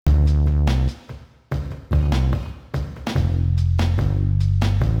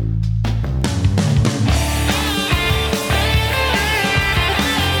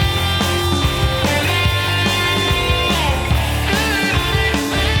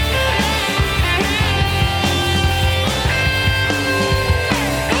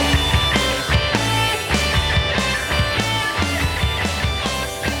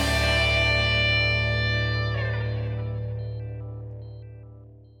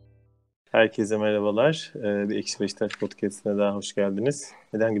Herkese merhabalar. Bir Ekşi Beşiktaş Podcast'ine daha hoş geldiniz.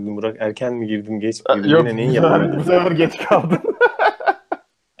 Neden girdim Burak? Erken mi girdim, geç mi girdim? Yok Yine neyin bu sefer, bu yapamadın? sefer geç kaldın.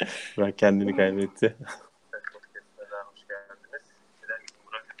 Burak kendini kaybetti.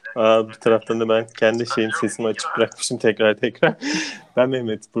 Bir taraftan da ben kendi sesimi açık bırakmışım tekrar. Ben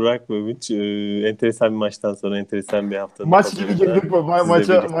Mehmet Burak Bövünç. Enteresan bir maçtan sonra enteresan bir haftanın Maç gibi kapanında girdik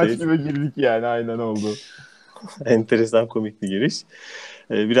sizle maça maç birlikteyiz. gibi girdik yani aynen oldu. Enteresan komik bir giriş.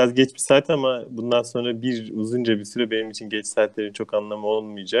 Biraz geç bir saat ama bundan sonra uzunca bir süre benim için geç saatlerin çok anlamı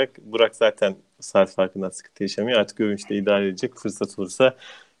olmayacak. Burak zaten saat farkından sıkıntı yaşamıyor. Artık Övünç de idare edecek. Fırsat olursa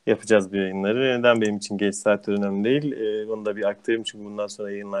yapacağız bu yayınları. Neden benim için geç saatler önemli değil? Onu da bir aktarayım çünkü bundan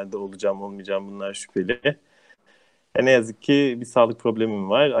sonra yayınlarda olacağım olmayacağım bunlar şüpheli. Ne yazık ki bir sağlık problemim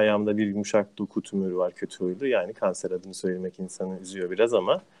var. Ayağımda bir yumuşak doku tümörü var, kötü huylu. Yani kanser adını söylemek insanı üzüyor biraz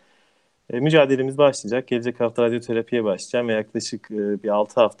ama mücadelemiz başlayacak. Gelecek hafta radyoterapiye başlayacağım ve yaklaşık bir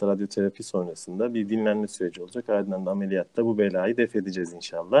 6 hafta radyoterapi sonrasında bir dinlenme süreci olacak. Ardından da ameliyatta bu belayı def edeceğiz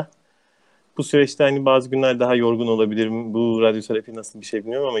inşallah. Bu süreçte hani bazı günler daha yorgun olabilirim. Bu radyoterapi nasıl bir şey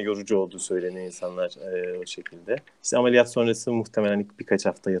bilmiyorum ama yorucu olduğu söyleniyor insanlar o şekilde. İşte ameliyat sonrası muhtemelen birkaç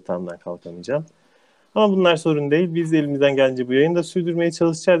hafta yatağımdan kalkamayacağım. Ama bunlar sorun değil. Biz elimizden gelince bu yayını da sürdürmeye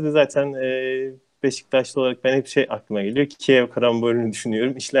çalışacağız ve zaten Beşiktaşlı olarak ben hep aklıma geliyor. Kiev karambolünü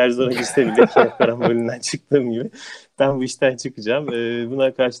düşünüyorum. İşler zora girse bile Kiev karambolünden çıktığım gibi ben bu işten çıkacağım.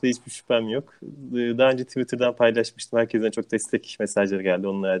 Buna karşı da hiçbir şüphem yok. Daha önce Twitter'dan paylaşmıştım. Herkesten çok destek mesajları geldi.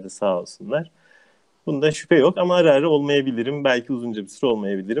 Onlar da sağ olsunlar. Bunda şüphe yok ama ara ara olmayabilirim. Belki uzunca bir süre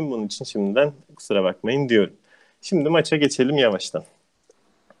olmayabilirim. Bunun için şimdiden kusura bakmayın diyorum. Şimdi maça geçelim yavaştan.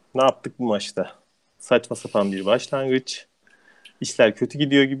 Ne yaptık bu maçta? Saçma sapan bir başlangıç. İşler kötü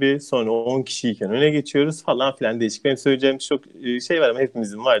gidiyor gibi. Sonra 10 kişiyken öne geçiyoruz falan filan değişik. Benim söyleyeceğim çok şey var ama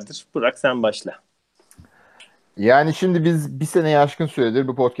hepimizin vardır. Burak sen başla. Yani şimdi biz bir seneye aşkın süredir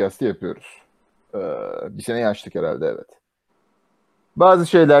bu podcast'i yapıyoruz. Ee, Bir seneyi aştık herhalde, evet. Bazı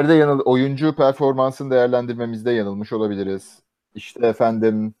şeylerde oyuncu performansını değerlendirmemizde yanılmış olabiliriz. İşte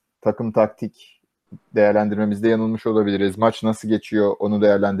efendim takım taktik değerlendirmemizde yanılmış olabiliriz. Maç nasıl geçiyor onu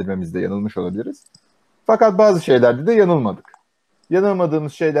değerlendirmemizde yanılmış olabiliriz. Fakat bazı şeylerde de yanılmadık.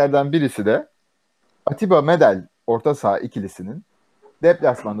 Yanılmadığımız şeylerden birisi de Atiba Medel orta saha ikilisinin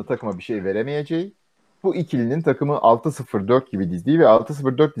deplasmanda takıma bir şey veremeyeceği, bu ikilinin takımı 6-0-4 gibi dizdiği ve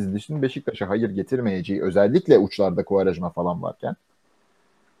 6-0-4 dizilişinin Beşiktaş'a hayır getirmeyeceği, özellikle uçlarda Quaresma falan varken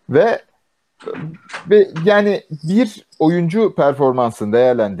ve yani bir oyuncu performansını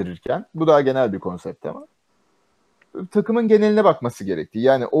değerlendirirken, bu daha genel bir konsept ama takımın geneline bakması gerektiği.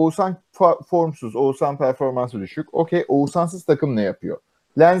 Yani Oğuzhan formsuz, Oğuzhan performansı düşük. Okey, Oğuzhansız takım ne yapıyor?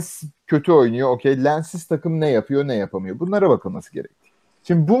 Lens kötü oynuyor. Okey, Lenssiz takım ne yapıyor, ne yapamıyor? Bunlara bakılması gerektiği.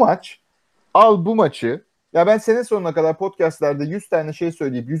 Şimdi bu maçı, ya ben sene sonuna kadar podcastlerde 100 tane şey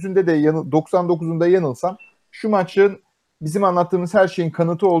söyleyip yüzünde de 99'unda yanılsam, şu maçın bizim anlattığımız her şeyin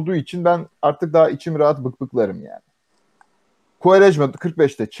kanıtı olduğu için ben artık daha içim rahat bıklarım yani. Quaresma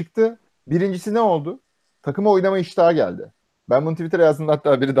 45'te çıktı. Birincisi ne oldu? Takıma oynama iştahı geldi. Ben bunu Twitter'a yazdığımda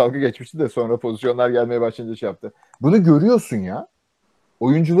hatta biri dalga geçmişti de sonra pozisyonlar gelmeye başlayınca şey yaptı. Bunu görüyorsun ya.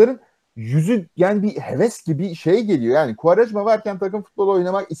 Oyuncuların yüzü yani bir heves gibi şey geliyor. Yani Quaresma varken takım futbol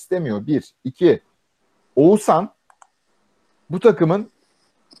oynamak istemiyor. Bir. İki. Oğuzhan bu takımın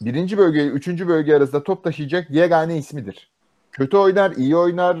birinci bölge ile üçüncü bölge arasında top taşıyacak yegane ismidir. Kötü oynar, iyi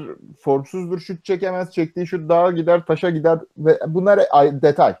oynar, formsuzdur, şut çekemez, çektiği şut dağa gider, taşa gider ve bunlar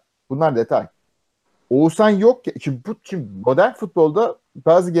detay. Bunlar detay. Oğuzhan yok ki. Şimdi modern futbolda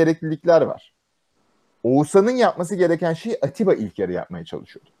bazı gereklilikler var. Oğuzhan'ın yapması gereken şeyi Atiba ilk yarı yapmaya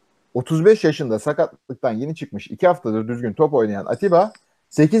çalışıyordu. 35 yaşında sakatlıktan yeni çıkmış, 2 haftadır düzgün top oynayan Atiba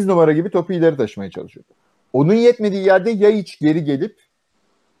 8 numara gibi topu ileri taşımaya çalışıyordu. Onun yetmediği yerde Yayiç geri gelip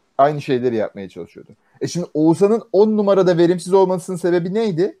aynı şeyleri yapmaya çalışıyordu. Şimdi Oğuzhan'ın 10 numarada verimsiz olmasının sebebi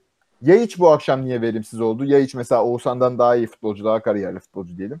neydi? Yayiç bu akşam niye verimsiz oldu? Yayiç mesela Oğuzhan'dan daha iyi futbolcu, daha kariyerli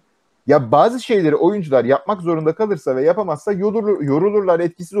futbolcu diyelim. Ya bazı şeyleri oyuncular yapmak zorunda kalırsa ve yapamazsa yorulurlar,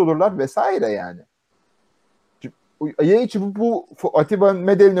 etkisiz olurlar vesaire yani. Yayiç'i bu Atiba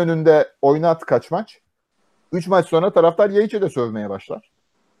Medel'in önünde oynat kaç maç? 3 maç sonra taraftar Yayiç'e de sövmeye başlar.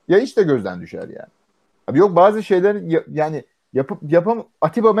 Yayiç de gözden düşer yani. Abi yok bazı şeyler yani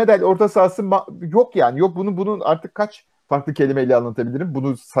Atiba Medel orta sahası yok yani. Yok bunun artık kaç farklı kelimeyle anlatabilirim?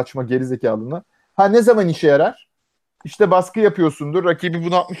 Bunu saçma gerizekalığına. Ha ne zaman işe yarar? İşte baskı yapıyorsundur, rakibi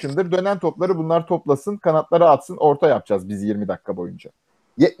bunu atmışındır. Dönen topları bunlar toplasın, kanatlara atsın, orta yapacağız biz 20 dakika boyunca.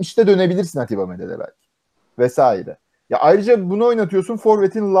 70'te dönebilirsin Atiba Medel'e belki. Vesaire. Ya ayrıca bunu oynatıyorsun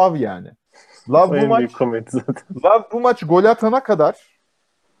forvetin Love yani. O Love bu en maç büyük komedi zaten. Love bu maç gol atana kadar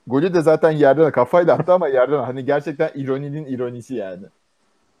golü de zaten yerden kafayla attı ama yerden hani gerçekten ironinin ironisi yani.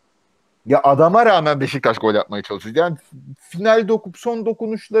 Ya adama rağmen Beşiktaş gol yapmaya çalışıyor. Yani final son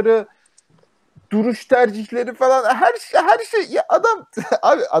dokunuşları, duruş tercihleri falan her şey ya adam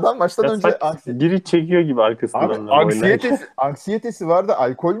abi adam maçtan Ya önce sanki biri çekiyor gibi abi arkasından oynarken. anksiyetesi var da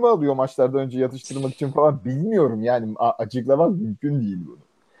alkol mü alıyor maçlardan önce yatıştırmak için falan bilmiyorum yani açıklamak mümkün değil bunu.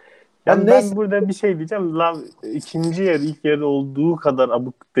 Hani Yani neyse ben burada bir şey diyeceğim. Lav ikinci yarı ilk yarı olduğu kadar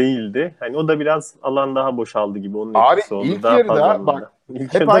abuk değildi. Hani o da biraz alan daha boşaldı gibi onun abi etkisi oldu. ilk Daha fazla yarıda alanda. bak İlk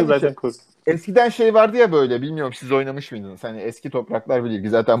hep yarıda aynı şey. zaten kork. Eskiden şey vardı ya böyle bilmiyorum siz oynamış mıydınız? Hani eski topraklar bilir ki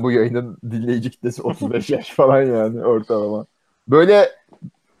zaten bu yayının dinleyici kitlesi 35 yaş falan yani ortalama. Böyle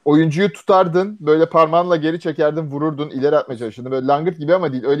oyuncuyu tutardın böyle parmağınla geri çekerdin vururdun ileri atmaya çalışırdın. Böyle langırt gibi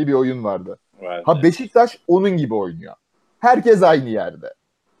ama değil öyle bir oyun vardı. Ha Vardı. Beşiktaş onun gibi oynuyor. Herkes aynı yerde.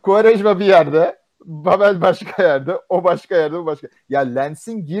 Quaresma bir yerde, Babel başka yerde, o başka yerde, bu başka. Ya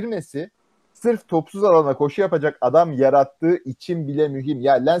Lens'in girmesi sırf topsuz alana koşu yapacak adam yarattığı için bile mühim.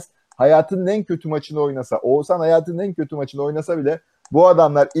 Ya Lens hayatının en kötü maçını oynasa, Oğuzhan hayatının en kötü maçını oynasa bile bu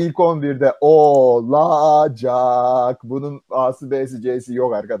adamlar ilk 11'de olacak. Bunun A'sı B'si C'si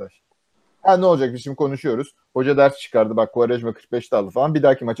yok arkadaş. Ha ne olacak biz şimdi konuşuyoruz. Hoca ders çıkardı bak Quaresma 45'te aldı falan. Bir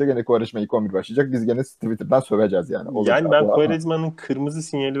dahaki maça gene Quaresma ilk 11 başlayacak. Biz gene Twitter'dan söveceğiz yani. Yani Olacağı ben bu ama. Quaresma'nın kırmızı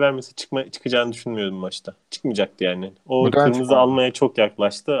sinyali vermesi çıkacağını düşünmüyordum maçta. Çıkmayacaktı yani. O Muhtemelen kırmızı çıkmaz. almaya çok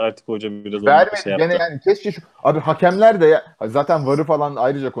yaklaştı. Artık hoca biraz onu şey Vermedi gene yaptı. yani keşke şu abi hakemler de zaten VAR'ı falan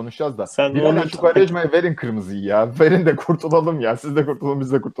ayrıca konuşacağız da Sen birader onu şu Quaresma'ya verin kırmızıyı ya. Verin de kurtulalım ya. Siz de kurtulun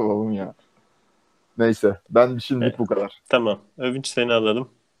biz de kurtulalım ya. Neyse ben E, şimdilik bu kadar. tamam. Övünç seni alalım.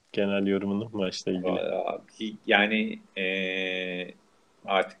 Genel yorumunu maçla ilgili. Abi, yani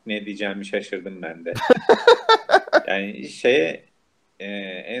artık ne diyeceğimi şaşırdım ben de. Yani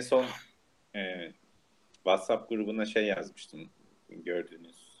en son WhatsApp grubuna şey yazmıştım,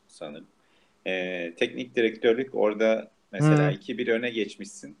 gördünüz sanırım. Teknik direktörlük orada mesela Hmm. 2-1 öne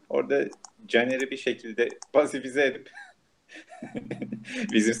geçmişsin. Orada Caner'i bir şekilde pasifize edip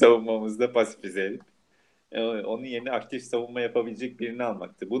bizim savunmamızda pasifize edip onun yerine aktif savunma yapabilecek birini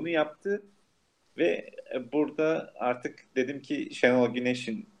almaktı. Bunu yaptı ve burada artık dedim ki Şenol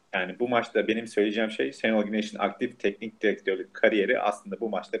Güneş'in, yani bu maçta benim söyleyeceğim şey, Şenol Güneş'in aktif teknik direktörlük kariyeri aslında bu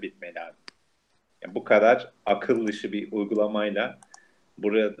maçta bitmeli abi. Yani bu kadar akıl dışı bir uygulamayla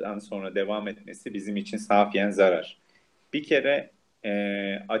buradan sonra devam etmesi bizim için safiyen zarar. Bir kere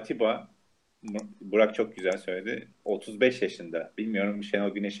Atiba, Burak çok güzel söyledi, 35 yaşında. Bilmiyorum Şenol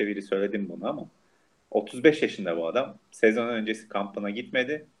Güneş'e biri söyledi mi bunu ama 35 yaşında bu adam. Sezon öncesi kampına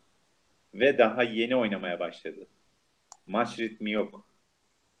gitmedi ve daha yeni oynamaya başladı. Maç ritmi yok.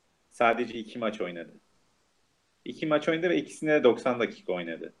 Sadece 2 maç oynadı. 2 maç oynadı ve ikisinde de 90 dakika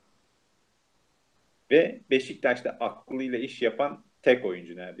oynadı. Ve Beşiktaş'ta aklıyla iş yapan tek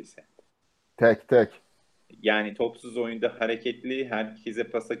oyuncu neredeyse. Tek. Yani topsuz oyunda hareketli, herkese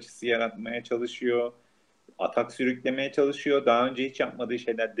pas açısı yaratmaya çalışıyor. Atak sürüklemeye çalışıyor. Daha önce hiç yapmadığı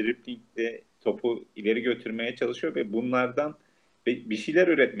şeyler, dribblingde topu ileri götürmeye çalışıyor ve bunlardan bir şeyler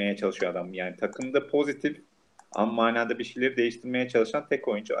üretmeye çalışıyor adam. Yani takımda pozitif ama manada bir şeyleri değiştirmeye çalışan tek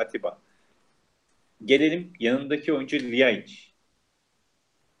oyuncu Atiba. Gelelim yanındaki oyuncu Ljajic.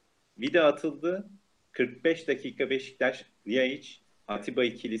 Vida atıldı. 45 dakika Beşiktaş Ljajic Atiba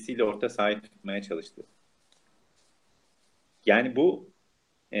ikilisiyle orta sahayı tutmaya çalıştı. Yani bu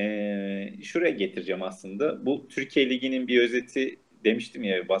şuraya getireceğim aslında. Bu Türkiye Ligi'nin bir özeti demiştim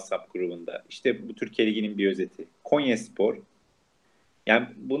ya WhatsApp grubunda. İşte bu Türkiye Ligi'nin bir özeti. Konyaspor. Yani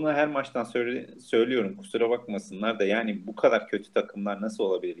bunu her maçtan söylüyorum. Kusura bakmasınlar da yani bu kadar kötü takımlar nasıl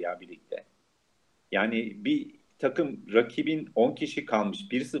olabilir ya birlikte? Yani bir takım rakibin 10 kişi kalmış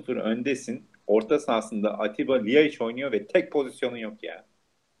 1-0 öndesin. Orta sahasında Atiba Ljajic oynuyor ve tek pozisyonu yok ya.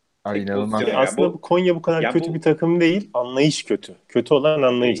 Ay Tek inanılmaz. Ya pozisyonu ya. aslında bu Konya bu kadar Yani kötü bir bu takım değil. Anlayış kötü. Kötü olan e,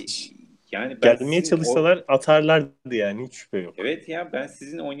 anlayış. yani ben Gelmeye sizin o çalışsalar atarlardı yani. Hiç şüphe yok. evet ya ben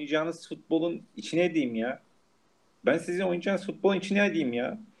sizin oynayacağınız futbolun içine edeyim ya. Ben sizin oynayacağınız futbolun içine edeyim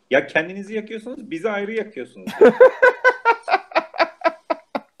ya. Ya kendinizi yakıyorsunuz, bizi ayrı yakıyorsunuz ya.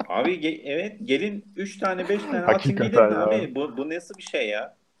 Abi evet gelin 3 tane 5 tane atın gidin Hakikaten ya. abi. Bu nasıl bir şey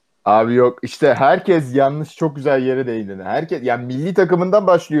ya? Abi yok işte herkes yanlış çok güzel yere değindi. Herkes yani milli takımından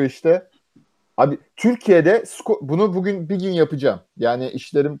başlıyor işte. Abi Türkiye'de bunu bugün bir gün yapacağım. Yani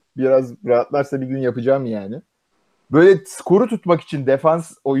işlerim biraz rahatlarsa bir gün yapacağım yani. Böyle skoru tutmak için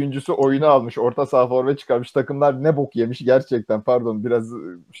defans oyuncusu oyunu almış, orta saha forvet çıkarmış takımlar ne bok yemiş gerçekten. Pardon biraz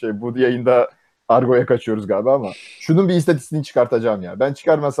bu yayında argoya kaçıyoruz galiba ama şunun bir istatistiğini çıkartacağım ya. Ben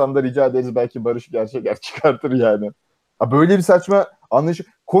çıkarmasam da rica ederiz belki Barış Gerçeker çıkartır yani. Ha, böyle bir saçma anlayış.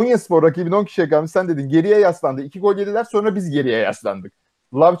 Konyaspor rakibin 10 kişiye kalmış sen dedin geriye yaslandı. 2 gol yediler sonra biz geriye yaslandık.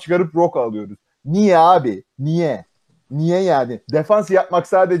 Lav çıkarıp rock alıyoruz. Niye abi? Niye? Niye yani? Defans yapmak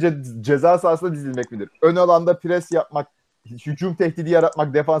sadece ceza sahasında dizilmek midir? Ön alanda pres yapmak, hücum tehdidi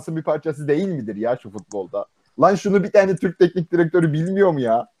yaratmak defansın bir parçası değil midir ya şu futbolda? Lan şunu bir tane Türk teknik direktörü bilmiyor mu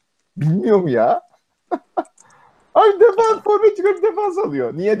ya? Bilmiyor mu ya? Ay defans, forvet çıkarıp defans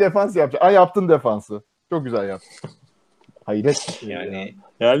alıyor. Niye defans yapacak? Ay yaptın defansı. Çok güzel yaptın. Hayret bir şey ya. Yani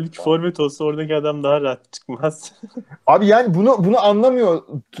Halbuki forvet olsa oradaki adam daha rahat çıkmaz. Abi yani bunu anlamıyor.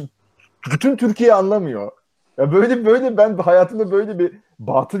 Bütün Türkiye anlamıyor. Ya böyle ben hayatımda böyle bir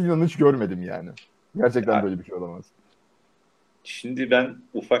batıl inanış görmedim yani. Gerçekten böyle bir şey olamaz. şimdi ben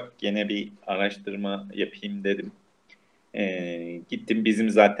ufak gene bir araştırma yapayım dedim. Gittim bizim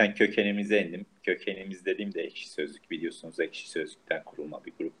zaten kökenimize indim. Kökenimiz dediğim de Ekşi Sözlük, biliyorsunuz. Ekşi Sözlük'ten kurulma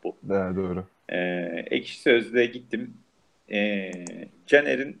bir grup bu. Evet, doğru. Ekşi Sözlük'e gittim.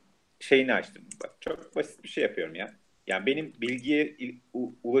 Caner'in şeyini açtım. Bak çok basit bir şey yapıyorum ya. Yani benim bilgiye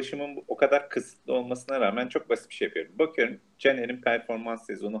ulaşımım o kadar kısıtlı olmasına rağmen çok basit bir şey yapıyorum. Bakıyorum Caner'in performans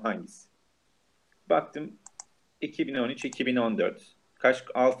sezonu hangisi? Baktım 2013-2014. Kaç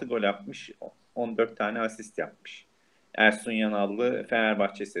 6 gol yapmış, 14 tane asist yapmış. Ersun Yanallı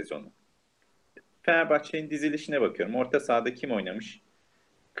Fenerbahçe sezonu. Fenerbahçe'nin dizilişine bakıyorum. Orta sahada kim oynamış?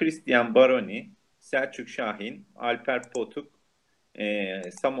 Christian Baroni, Selçuk Şahin, Alper Potuk,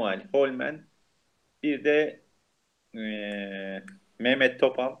 Samuel Holmen, bir de Mehmet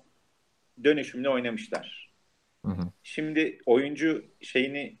Topal dönüşümlü oynamışlar. Hı hı. Şimdi oyuncu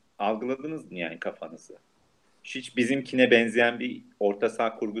şeyini algıladınız mı yani kafanızı? Hiç bizimkine benzeyen bir orta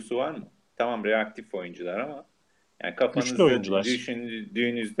saha kurgusu var mı? Tamam, reaktif oyuncular ama yani Güçlü kafanızda oyuncular.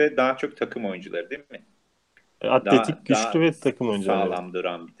 düşündüğünüzde daha çok takım oyuncuları değil mi? Atletik, güçlü Daha ve takım oyuncuları. sağlam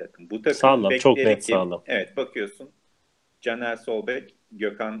duran bir takım. Bu takımın Sağlam, çok bekleri net kim? sağlam. Evet, bakıyorsun. Caner Solbek,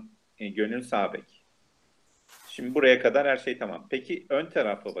 Gökhan Gönül Sağbek. Şimdi buraya kadar her şey tamam. Peki ön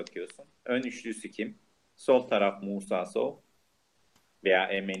tarafa bakıyorsun. Ön üçlüsü kim? Sol taraf Musa Sow veya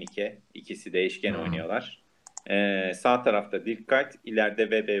Emenike. İkisi değişken oynuyorlar. Sağ tarafta Dikkat,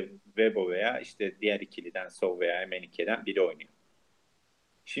 ileride Webo veya işte diğer ikiliden Sow veya Emenike'den biri oynuyor.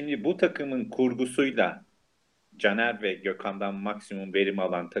 Şimdi bu takımın kurgusuyla Caner ve Gökhan'dan maksimum verim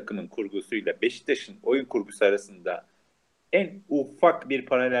alan takımın kurgusuyla Beşiktaş'ın oyun kurgusu arasında en ufak bir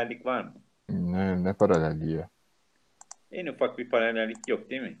paralellik var mı? Ne paralelliği ya. En ufak bir paralellik yok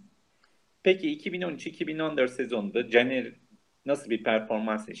değil mi? Peki 2013-2014 sezonunda Caner nasıl bir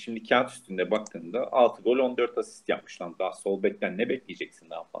performans? Şimdi kağıt üstünde baktığında 6 gol 14 asist yapmış lan. Daha sol bekten ne bekleyeceksin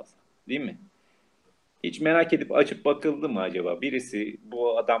daha fazla? Değil mi? Hiç merak edip açıp bakıldı mı acaba? Birisi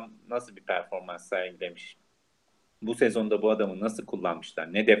bu adam nasıl bir performans sergilemiş? Bu sezonda bu adamı nasıl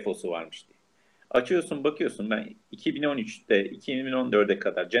kullanmışlar? Ne defosu varmış diye. Açıyorsun bakıyorsun, ben 2013'te 2014'e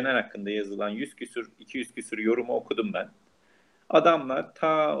kadar Caner hakkında yazılan 100 küsür 200 küsür yorumu okudum ben. Adamlar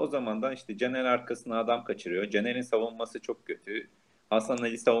ta o zamandan işte Caner arkasına adam kaçırıyor. Caner'in savunması çok kötü. Hasan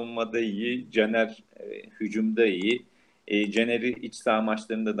Ali savunmada iyi. Caner hücumda iyi. Caner'i iç saha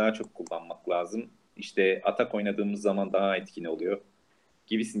maçlarında daha çok kullanmak lazım. İşte atak oynadığımız zaman daha etkin oluyor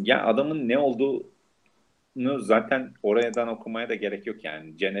gibisin. Ya adamın ne olduğunu zaten oradan okumaya da gerek yok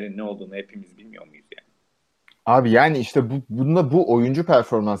yani. Caner'in ne olduğunu hepimiz bilmiyor muyuz yani? Abi yani işte bu oyuncu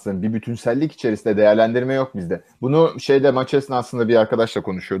performanslarının bir bütünsellik içerisinde değerlendirme yok bizde. Bunu maç esnasında bir arkadaşla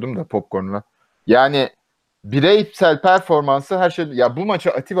konuşuyordum da Popcorn'la. Yani bireysel performansı her şey. Ya bu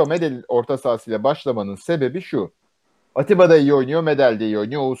maça Atiba Medel orta sahasıyla başlamanın sebebi şu. Atiba da iyi oynuyor, Medel de iyi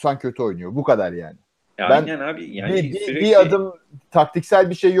oynuyor, Oğuzhan kötü oynuyor. Bu kadar yani. Aynen abi yani sürekli bir adım taktiksel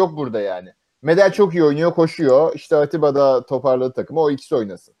bir şey yok burada yani. Medel çok iyi oynuyor, koşuyor. İşte Atiba da toparladı takımı, o ikisi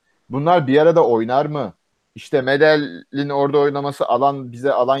oynasın. Bunlar bir arada oynar mı? İşte Medel'in orada oynaması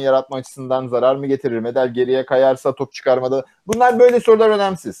bize alan yaratma açısından zarar mı getirir? Medel geriye kayarsa top çıkarmada. Bunlar böyle sorular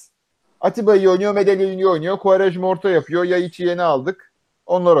önemsiz. Atiba iyi oynuyor, Medel iyi oynuyor. Quaresma orta yapıyor. Ya içi yeni aldık.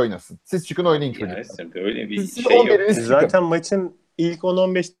 Onlar oynasın. Siz çıkın oynayın çocuklar. Böyle bir Siz şey yok. Zaten maçın ilk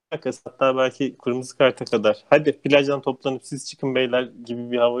 10-15 dakikası, hatta belki kırmızı karta kadar. Hadi plajdan toplanıp siz çıkın beyler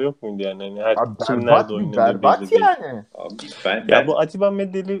gibi bir hava yok muydu yani? Yani kim nerede oynuyor berbat yani. Abi Ya bu Atiba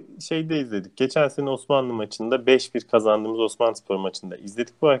Medel'i şeyde izledik. Geçen sene Osmanlı maçında 5-1 kazandığımız Osmanlıspor maçında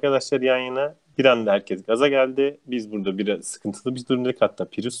izledik bu arkadaşlar yan yana. Bir anda herkes gaza geldi. Biz burada biraz sıkıntılı bir durumdaydık. Hatta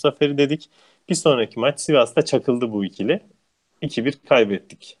Pirus zaferi dedik. Bir sonraki maç Sivas'ta çakıldı bu ikili. 2-1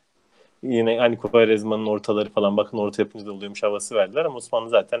 kaybettik. Yine hani Quaresma'nın ortaları falan, bakın orta yapınca da oluyormuş havası verdiler ama Osmanlı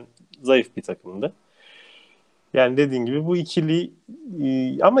zaten zayıf bir takımdı. Yani dediğin gibi bu ikili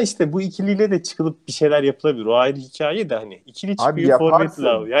ama işte bu ikiliyle de çıkılıp bir şeyler yapılabilir. O ayrı hikaye de hani ikili çıkıyor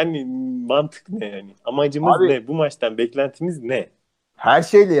forvetler. Yani mantık ne yani? Amacımız ne? Bu maçtan beklentimiz ne? Her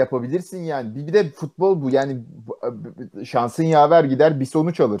şeyle yapabilirsin yani. Bir de futbol bu yani, şansın yaver gider bir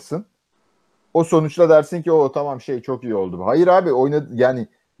sonuç alırsın. O sonuçta dersin ki o tamam şey çok iyi oldu. Hayır abi oynadı yani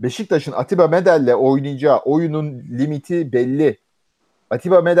Beşiktaş'ın Atiba Medel'le oynayacağı oyunun limiti belli.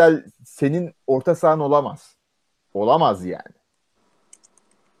 Atiba Medel senin orta sahan olamaz. Olamaz yani.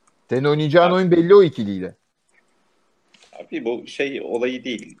 Senin oynayacağın Abi, oyun belli o ikiliyle. abi bu şey olayı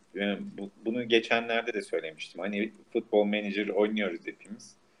değil. Bunu geçenlerde de söylemiştim. Hani futbol menajer oynuyoruz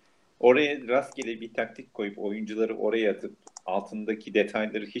hepimiz. Oraya rastgele bir taktik koyup oyuncuları oraya atıp altındaki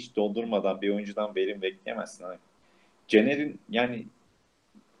detayları hiç doldurmadan bir oyuncudan verim bekleyemezsin abi. Caner'in yani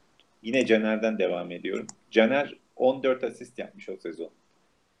yine Caner'den devam ediyorum. Caner 14 asist yapmış o sezon.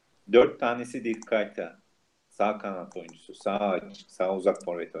 4 tanesi Dikkaita. Sağ kanat oyuncusu, sağ açık, sağ uzak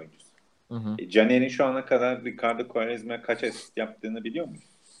forvet oyuncusu. Hı hı. Caner'in şu ana kadar Ricardo Quaresma kaç asist yaptığını biliyor musun?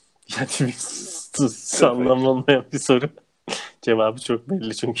 Yani bir anlam olmayan bir soru. Cevabı çok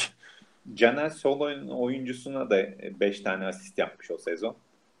belli çünkü. Caner sol oyuncusuna da 5 tane asist yapmış o sezon.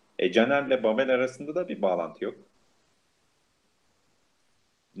 Caner'le Babel arasında da bir bağlantı yok.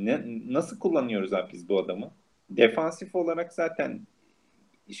 Nasıl kullanıyoruz abi biz bu adamı? Defansif olarak zaten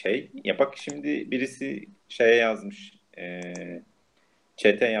ya bak şimdi birisi şeye yazmış.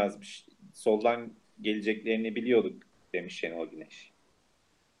 Chat'e yazmış. Soldan geleceklerini biliyorduk demiş Şenol Güneş.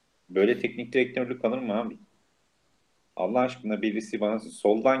 Böyle teknik direktörlük alır mı abi? Allah aşkına birisi bana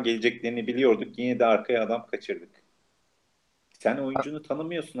soldan geleceklerini biliyorduk. Yine de arkaya adam kaçırdık. Sen oyuncunu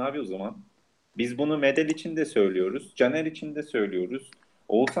tanımıyorsun abi o zaman. Biz bunu Medel için de söylüyoruz. Caner için de söylüyoruz.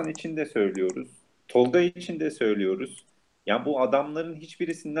 Oğuzhan için de söylüyoruz. Tolga için de söylüyoruz. Ya bu adamların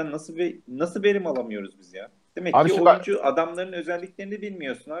hiçbirisinden nasıl verim alamıyoruz biz ya? Demek Abi ki şimdi oyuncu adamların özelliklerini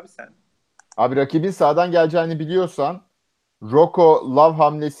bilmiyorsun abi sen. abi rakibin sağdan geleceğini biliyorsan Rocco Love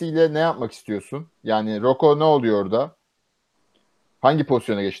hamlesiyle ne yapmak istiyorsun? Yani Rocco ne oluyor orada? Hangi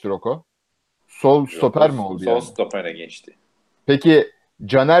pozisyona geçti Rocco? Sol Rocco stoper mi oldu sol yani? stopere geçti. Peki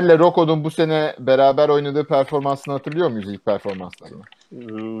Caner'le Rocco'nun bu sene beraber oynadığı performansını hatırlıyor muyuz ilk performanslarını?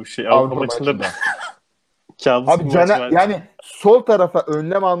 Avrupa Avrupa maçında maçında. kabus bir Abi maç Caner vardı. yani sol tarafa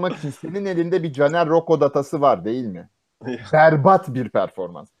önlem almak için senin elinde bir Caner Rocco datası var değil mi? Berbat bir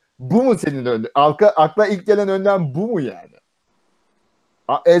performans. Bu mu senin önlem? Akla ilk gelen önlem bu mu yani?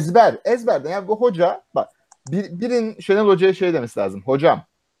 Ezber. Ezber de yani bu hoca bak birin Şenol Hoca'ya şey demesi lazım. Hocam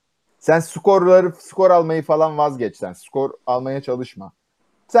sen skor almayı falan vazgeç sen. Skor almaya çalışma.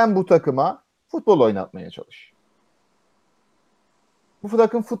 Sen bu takıma futbol oynatmaya çalış. Bu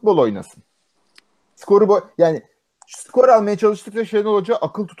takım futbol oynasın. Yani skor almaya çalıştıkça Şenol Hoca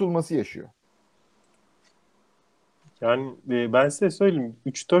akıl tutulması yaşıyor. Yani ben size söyleyeyim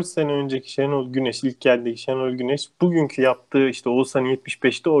 3-4 sene önceki Şenol Güneş, ilk geldiği Şenol Güneş bugünkü yaptığı işte Oğuzhan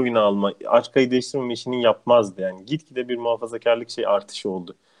 75'te oyunu alma, arkayı değiştirmeme işini yapmazdı. Yani gitgide bir muhafazakarlık artışı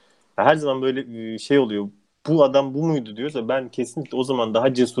oldu. Her zaman böyle şey oluyor. Bu adam bu muydu diyorsa ben kesinlikle o zaman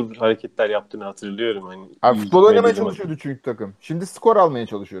daha cesur hareketler yaptığını hatırlıyorum. Hani Abi iyi futbol gitmediği oynamaya zaman. çalışıyordu çünkü takım. Şimdi skor almaya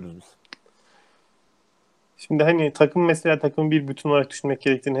çalışıyoruz biz. Şimdi hani takım mesela takımı bir bütün olarak düşünmek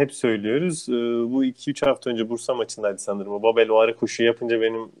gerektiğini hep söylüyoruz. Bu 2-3 hafta önce Bursa maçındaydı sanırım. O Babel o ara koşu yapınca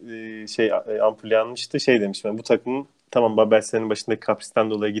benim ampul yanmıştı. Şey demiştim ben bu takımın tamam Babel senin başındaki kapristen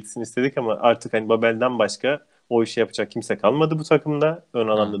dolayı gitsin istedik ama artık hani Babel'den başka o işi yapacak kimse kalmadı bu takımda. Ön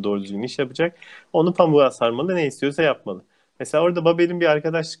Ha. alanda doğru düzgün iş yapacak. Onu pamuğa sarmalı ne istiyorsa yapmalı. Mesela orada Babel'in bir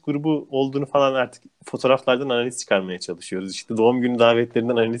arkadaşlık grubu olduğunu falan artık fotoğraflardan analiz çıkarmaya çalışıyoruz. İşte doğum günü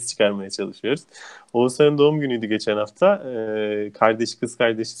davetlerinden analiz çıkarmaya çalışıyoruz. Oğuzhan'ın doğum günüydü geçen hafta. Kardeşi kız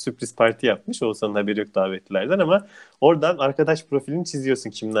kardeşi sürpriz parti yapmış. Oğuzhan'ın haberi yok davetlilerden ama oradan arkadaş profilini çiziyorsun.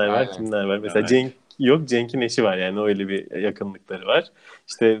 Kimler var, Aynen. kimler var. Mesela Evet. Cenk yok, Cenk'in eşi var yani öyle bir yakınlıkları var.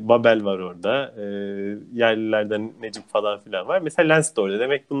 İşte Babel var orada. Yerlilerden Necip falan filan var. Mesela Lens de orada.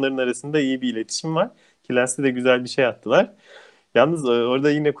 Demek bunların arasında iyi bir iletişim var. Ki Lens'te de güzel bir şey attılar. Yalnız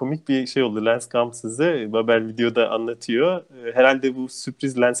orada yine komik bir şey oldu. Lens Kampsız'ı Babel videoda anlatıyor. Herhalde bu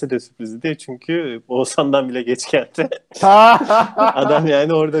sürpriz Lens'e de sürpriz diye. Çünkü Oğuzhan'dan bile geç geldi. Adam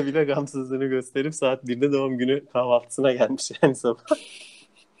yani orada bile gamsızlığını gösterip saat 1'de doğum günü kahvaltısına gelmiş yani sabah.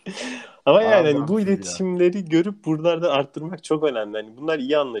 Ama yani hani bu Anlamsız ya. iletişimleri görüp buralarda arttırmak çok önemli. Hani bunlar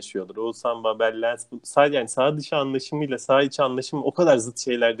iyi anlaşıyorlar. Oğuzhan, Babel, Lens sadece yani sağ dışı anlaşımıyla sağ içi anlaşım o kadar zıt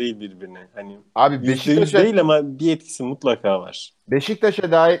şeyler değil birbirine. Hani Abi %100 değil ama bir etkisi mutlaka var.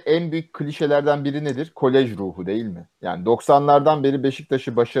 Beşiktaş'a dair en büyük klişelerden biri nedir? Kolej ruhu değil mi? Yani 90'lardan beri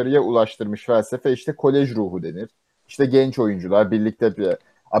Beşiktaş'ı başarıya ulaştırmış felsefe işte kolej ruhu denir. İşte genç oyuncular birlikte bir...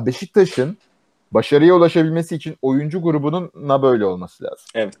 Abi Beşiktaş'ın başarıya ulaşabilmesi için oyuncu grubunun böyle olması lazım.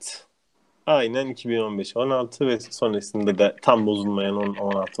 Evet. Aynen 2015-16 ve sonrasında da tam bozulmayan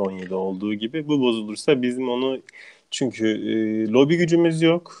 16-17 olduğu gibi bu bozulursa bizim onu çünkü lobi gücümüz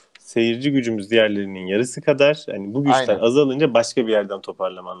yok. seyirci gücümüz diğerlerinin yarısı kadar. Yani bu güçler Aynen. azalınca başka bir yerden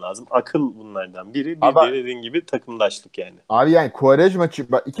toparlaman lazım. Akıl bunlardan biri. Bir Ama diğeri dediğin gibi takımdaşlık yani. abi yani Quaresma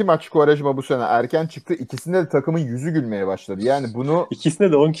iki maç Quaresma bu sene erken çıktı. İkisinde de takımın yüzü gülmeye başladı. Yani bunu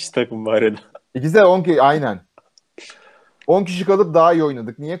İkisinde de 10 kişi takım var arada. ikisi de 10 kişi aynen. 10 kişi kalıp daha iyi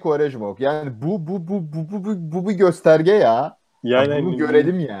oynadık. Niye Quaresma yok? Yani bu bir gösterge ya. Yani Ya bunu hani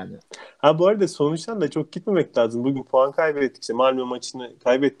görelim yani. ha bu arada sonuçtan da çok gitmemek lazım. Bugün puan kaybettik. İşte Malmö maçını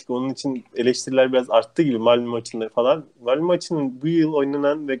kaybettik. Onun için eleştiriler biraz arttı gibi Malmö maçında falan. Malmö maçının bu yıl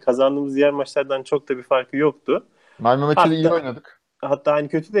oynanan ve kazandığımız diğer maçlardan çok da bir farkı yoktu. Malmö maçı da iyi Hatta oynadık. hatta hani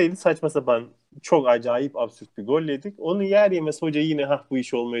kötü değildi. Saçma sapan çok acayip absürt bir gol yedik. Onu yer yemez hoca yine bu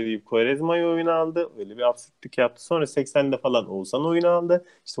iş olmuyor deyip Quaresma'yı oyuna aldı. Öyle bir absürtlük yaptı. Sonra 80'de falan Oğuzhan oyuna aldı.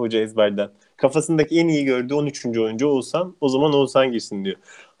 İşte hoca ezberden. Kafasındaki en iyi gördüğü 13. oyuncu Oğuzhan. O zaman Oğuzhan girsin diyor.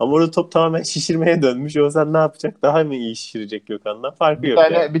 Ama orada top tamamen şişirmeye dönmüş. Oğuzhan ne yapacak? Daha mı iyi şişirecek Gökhan'dan? Farkı Bir yok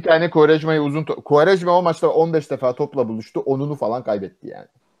yani. tane bir tane Quaresma'yı Quaresma o maçta 15 defa topla buluştu. Onunu falan kaybetti yani.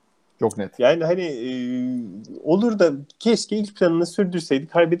 Çok net. Yani hani olur da keşke ilk planını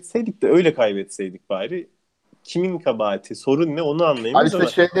sürdürseydik, kaybetseydik de öyle kaybetseydik bari. Kimin kabahati, sorun ne onu Abi anlayamıyoruz işte ama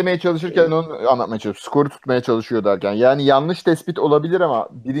şey demeye çalışırken onu anlatmaya çalışıyor. Skoru tutmaya çalışıyor derken. Yani yanlış tespit olabilir ama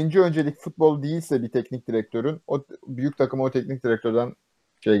birinci öncelik futbol değilse bir teknik direktörün o büyük takıma o teknik direktörden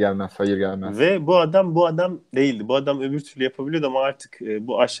şey gelmez, hayır gelmez. ve bu adam değildi. Bu adam öbür türlü yapabiliyordu ama artık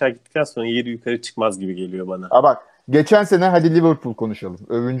bu aşağı gittikten sonra yeri yukarı çıkmaz gibi geliyor bana. Ha bak geçen sene hadi Liverpool konuşalım.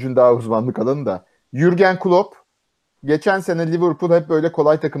 Övüncün daha uzmanlık alanı da. Jürgen Klopp geçen sene Liverpool hep böyle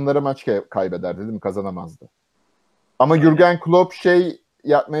kolay takımlara maç kaybederdi değil mi? Kazanamazdı. Ama Aynen. Jürgen Klopp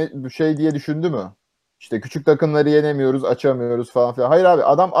şey diye düşündü mü? İşte küçük takımları yenemiyoruz, açamıyoruz falan filan. Hayır abi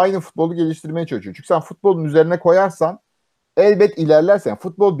adam aynı futbolu geliştirmeye çalışıyor. Çünkü sen futbolun üzerine koyarsan elbet ilerlersen.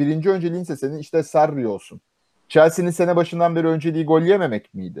 Futbol birinci önceliğinse senin işte Sarri olsun. Chelsea'nin sene başından beri önceliği gol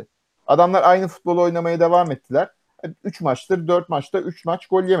yememek miydi? Adamlar aynı futbolu oynamaya devam ettiler. 3 maçtır 4 maçta 3 maç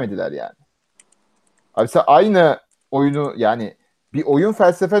gol yemediler yani. Abi sen aynı oyunu yani bir oyun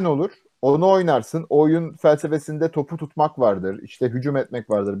felsefen olur. Onu oynarsın. O oyun felsefesinde topu tutmak vardır. İşte hücum etmek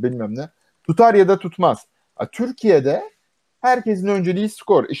vardır bilmem ne. Tutar ya da tutmaz. Türkiye'de herkesin önceliği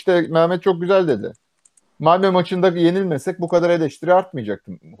skor. İşte Mehmet çok güzel dedi. Malmö maçında yenilmesek bu kadar eleştiri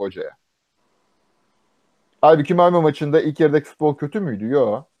artmayacaktı hocaya. Halbuki Malmö maçında ilk yarıdaki futbol kötü müydü?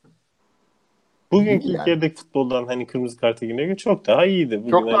 Yok. Bugünkü Değil ilk yani. yarıdaki futboldan hani kırmızı karta girene göre çok daha iyiydi.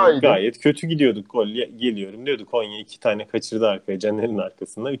 Bugün Çok daha hani iyiydi. gayet kötü gidiyorduk. Gol geliyorum diyordu. Konya 2 tane kaçırdı arkaya Caner'in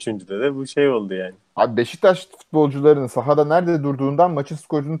arkasında. Üçüncüde de bu şey oldu yani. Abi Beşiktaş futbolcularının sahada nerede durduğundan maçın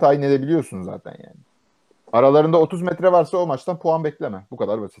skorunu tayin edebiliyorsun zaten yani. Aralarında 30 metre varsa o maçtan puan bekleme. Bu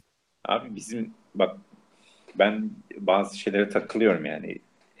kadar basit. Abi bizim bak ben bazı şeylere takılıyorum yani.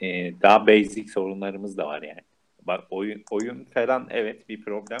 Daha basic sorunlarımız da var yani. Bak oyun falan evet bir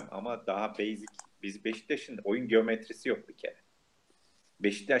problem ama daha basic. Biz Beşiktaş'ın oyun geometrisi yok bir kere.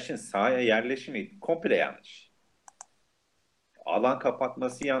 Beşiktaş'ın sahaya yerleşimi komple yanlış. Alan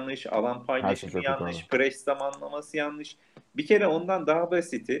kapatması yanlış, alan Her şey paylaşımı çok kötü yanlış, orada. pres zamanlaması yanlış. Bir kere ondan daha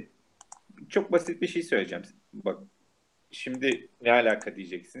basiti, çok basit bir şey söyleyeceğim. Bak şimdi ne alaka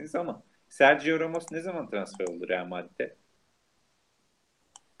diyeceksiniz ama Sergio Ramos ne zaman transfer oldu Real Madrid'e?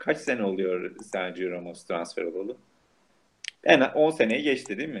 Kaç sene oluyor Sergio Ramos transfer olalı? En 10 seneyi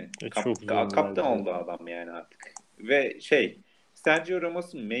geçti değil mi? Çok uzun Kaptan yıllardır. oldu adam yani artık. Ve Sergio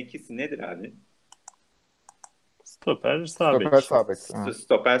Ramos'un mevkisi nedir abi? Stoper, sağ Stoper bek. sağ bek. Ha.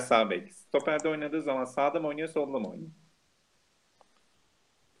 Stoper sağ bek. Stoperde oynadığı zaman sağda mı oynuyor solda mı oynuyor?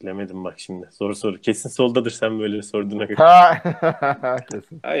 Bilemedim bak şimdi. Soru. Kesin soldadır sen böyle sorduğuna göre. Ha!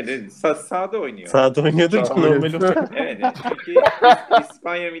 Kesin. Hayır sağda oynuyor. Sağda oynuyordur Sağ da normal oynuyorsun. o. Evet çünkü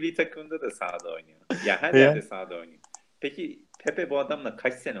İspanya milli takımında da sahada oynuyor. Ya her yerde Ya, sahada oynuyor. Peki Pepe bu adamla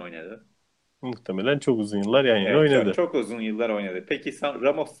kaç sene oynadı? muhtemelen çok uzun yıllar yan yana Evet çok, oynadı. çok uzun yıllar oynadı. Peki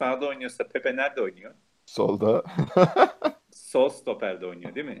Ramos sahada oynuyorsa Pepe nerede oynuyor? Solda. Sol stoperde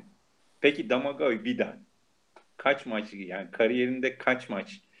oynuyor değil mi? Peki Damagoy Vidal kaç maç yani kariyerinde kaç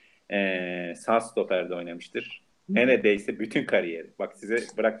maç sağ stoperde oynamıştır? Neredeyse bütün kariyeri. Bak size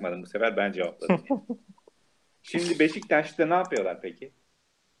bırakmadım bu sefer ben cevapladım. Şimdi Beşiktaş'ta ne yapıyorlar peki?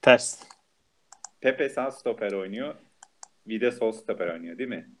 Ters. Pepe sağ stoper oynuyor. Vida sol stoper oynuyor değil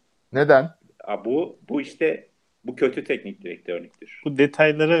mi? Neden? Bu işte bu kötü teknik direktörlüktür. Bu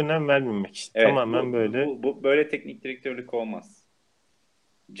detaylara önem vermemek işte. Evet Tamamen böyle. bu böyle teknik direktörlük olmaz.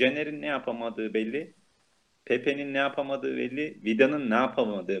 Caner'in ne yapamadığı belli. Pepe'nin ne yapamadığı belli. Vida'nın ne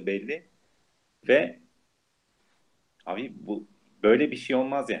yapamadığı belli. Ve abi bu böyle bir şey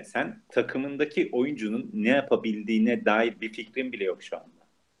olmaz yani. Sen takımındaki oyuncunun ne yapabildiğine dair bir fikrin bile yok şu anda.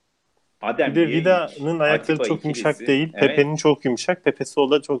 Bir de Vida'nın ayakları Atiba çok yumuşak ikilisi. değil. Evet. Pepe'nin çok yumuşak. Pepe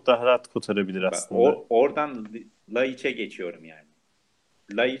solda çok daha rahat kotarabilir aslında. Oradan Laiç'e geçiyorum yani.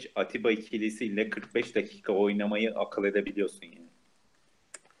 Laiç Atiba ikilisiyle 45 dakika oynamayı akıl edebiliyorsun yani.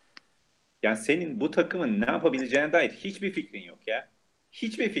 Yani senin bu takımın ne yapabileceğine dair hiçbir fikrin yok ya.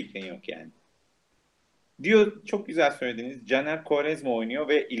 Hiçbir fikrin yok yani. Diyor, çok güzel söylediniz. Caner Quaresma oynuyor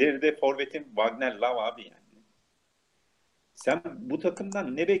ve ileride forvetin Wagner Love abi yani. Sen bu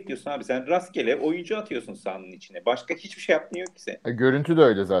takımdan ne bekliyorsun abi? Sen rastgele oyuncu atıyorsun sahanın içine. Başka hiçbir şey yapmıyor ki sen. Görüntü de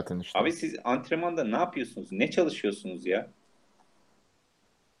öyle zaten işte. Abi siz antrenmanda ne yapıyorsunuz? Ne çalışıyorsunuz ya?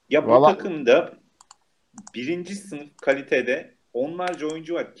 Ya bu Valla takımda birinci sınıf kalitede onlarca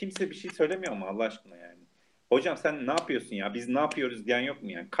oyuncu var. Kimse bir şey söylemiyor mu Allah aşkına yani? Hocam sen ne yapıyorsun ya? Biz ne yapıyoruz diyen yok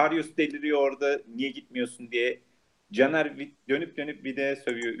mu yani? Karius deliriyor orada, niye gitmiyorsun diye. Caner dönüp dönüp bir de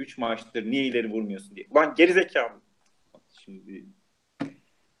sövüyor. 3 maçtır niye ileri vurmuyorsun diye. Lan gerizekalı. Şimdi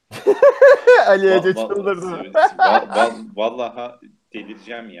Ali Ece çıldırdı. vallahi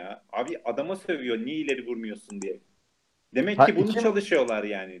delireceğim ya. Abi adama sövüyor niye ileri vurmuyorsun diye. Demek Ha, ki bunu çalışıyorlar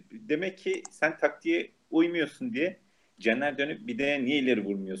yani. Demek ki sen taktiğe uymuyorsun diye Caner dönüp bir de niye ileri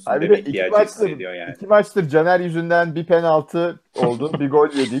vurmuyorsun Abi de demek ihtiyacı hissediyor yani. 2 maçtır Caner yüzünden bir penaltı oldu. Bir gol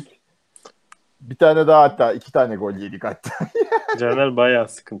yedik. Bir tane daha, hatta 2 tane gol yedik hatta. Caner bayağı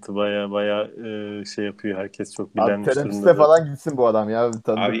sıkıntı. Bayağı şey yapıyor. Herkes çok Abi bilenmiş terapiste durumda. falan gitsin bu adam ya.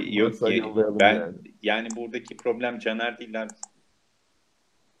 Tanıdık Abi yok varsa ki yollayalım ben yani buradaki problem Caner değil abi.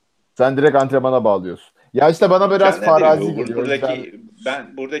 Sen direkt antrenmana bağlıyorsun. Ya işte bana biraz Caner değil. farazi geliyor. O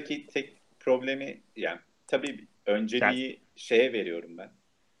yüzden Buradaki tek problemi yani tabii önceliği şeye veriyorum ben.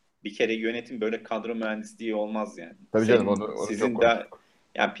 Bir kere yönetim böyle kadro mühendisliği olmaz yani. tabii canım, onu çok Sizin de konuştuk.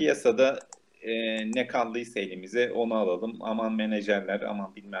 yani piyasada ne kaldıysa elimize onu alalım. Aman menajerler,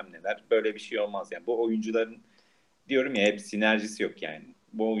 aman bilmem neler. Böyle bir şey olmaz yani. Bu oyuncuların diyorum ya hep sinerjisi yok yani.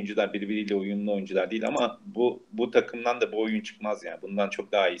 Bu oyuncular birbiriyle uyumlu oyuncular değil ama bu takımdan da bu oyun çıkmaz yani. Bundan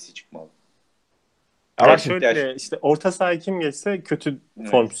çok daha iyisi çıkmalı. Ama Şöyle işte orta saha kim geçse kötü, Evet.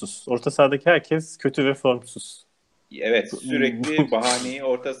 formsuz. Orta sahadaki herkes kötü ve formsuz. Evet, sürekli bahaneyi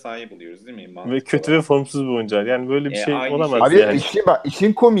orta sahayı buluyoruz değil mi? Ve Mantık kötü olarak. ve formsuz bir oyuncular. Yani böyle bir şey Aynı olamaz abi yani.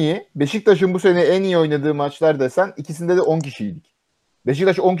 işin komiği, Beşiktaş'ın bu sene en iyi oynadığı maçlar desen ikisinde de 10 kişiydik.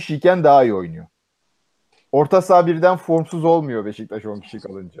 Beşiktaş 10 kişiyken daha iyi oynuyor. Orta saha birden formsuz olmuyor Beşiktaş 10 kişi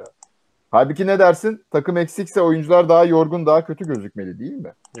kalınca. Halbuki ne dersin? Takım eksikse oyuncular daha yorgun, daha kötü gözükmeli değil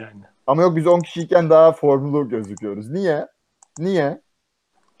mi? Yani. Ama yok, biz 10 kişiyken daha formlu gözüküyoruz. Niye? Niye?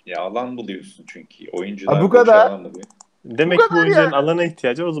 Ya alan buluyorsun çünkü. Ha, Oyuncular bu boş kadar. alan buluyor. Demek Bu ki bu kadar oyuncuların yani. alana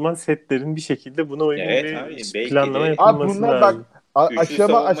ihtiyacı, o zaman setlerin bir şekilde buna uygun Evet bir abi, belki planlama de Abi yapılması bunlar bak lazım. üçlü aşama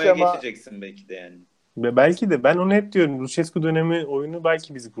savunmaya aşama geçeceksin belki de yani. Ve belki de ben onu hep diyorum, Lucescu dönemi oyunu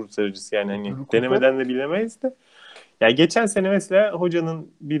belki bizi kurtarıcısı yani, hani kurtarır. denemeden de bilemeyiz de. Ya geçen sene mesela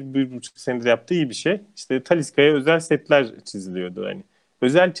hocanın bir buçuk senedir yaptığı iyi bir şey. İşte Talisca'ya özel setler çiziliyordu hani.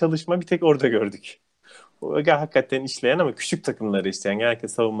 Özel çalışma bir tek orada gördük. O hakikaten işleyen ama küçük takımları işte. Yani genellikle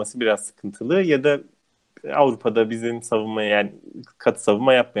savunması biraz sıkıntılı ya da Avrupa'da bizim savunma, yani katı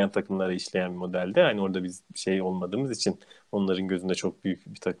savunma yapmayan takımlara işleyen bir modelde. Hani orada biz şey olmadığımız için, onların gözünde çok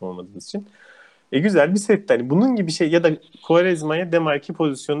büyük bir takım olmadığımız için. Güzel bir set. Hani bunun gibi şey ya da Quaresma'ya demarki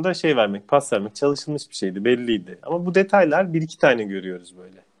pozisyonda şey vermek, pas vermek çalışılmış bir şeydi, belliydi. Ama bu detaylar bir iki tane görüyoruz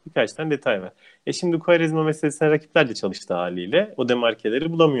böyle. Birkaç tane detay var. Şimdi Quaresma meselesine rakipler de çalıştı haliyle. O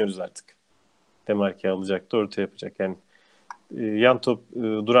demarkeleri bulamıyoruz artık. Demarke alacaktı, orta yapacak. Yani yan top,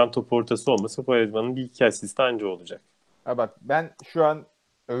 duran top ortası olmasa Quaresma'nın bir iki asisti anca olacak. Ha bak, ben şu an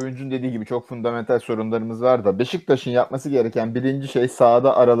Övüncü'nün dediği gibi çok fundamental sorunlarımız var da Beşiktaş'ın yapması gereken birinci şey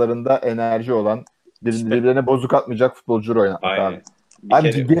sahada aralarında enerji olan, İşte birbirlerine bozuk atmayacak futbolcuları oynatmak abi. Aynen. Bir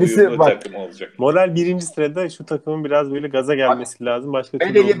Abi kere gerisi uyumlu bak, takım olacak. moral birinci sırada, şu takımın biraz böyle gaza gelmesi lazım. Başka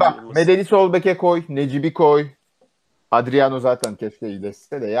türlü olmaz. Medeli sol beke koy, Necip'i koy. Adriano zaten keşke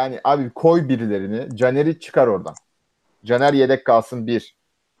iyileşse de. Yani abi koy birilerini. Caner'i çıkar oradan. Caner yedek kalsın 1.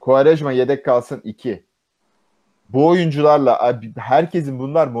 Quaresma yedek kalsın 2. Bu oyuncularla abi, herkesin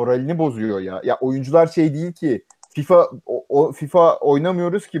bunlar moralini bozuyor ya. Ya oyuncular şey değil ki. FIFA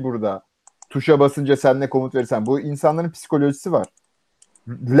oynamıyoruz ki burada. Tuşa basınca sen ne komut verirsen. Bu insanların psikolojisi var.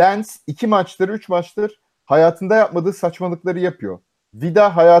 Lens 2 maçtır, 3 maçtır hayatında yapmadığı saçmalıkları yapıyor.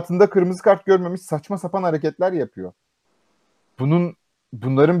 Vida hayatında kırmızı kart görmemiş saçma sapan hareketler yapıyor.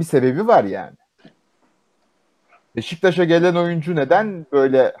 Bunların bir sebebi var yani. Beşiktaş'a gelen oyuncu neden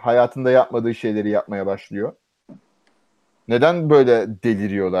böyle hayatında yapmadığı şeyleri yapmaya başlıyor? Neden böyle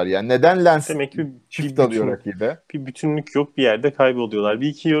deliriyorlar yani? Neden Lens Demek ki çift bir alıyor bütün rakibe? bir bütünlük yok, bir yerde kayboluyorlar. Bir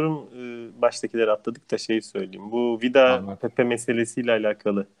iki yorum baştakileri atladık da şeyi söyleyeyim. Bu Vida Anlat. Pepe meselesiyle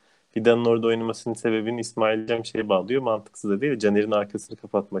alakalı. Vida'nın orada oynamasının sebebini İsmail Cem şeye bağlıyor. Mantıksız da değil. Caner'in arkasını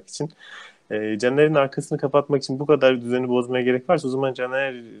kapatmak için. Caner'in arkasını kapatmak için bu kadar düzeni bozmaya gerek varsa o zaman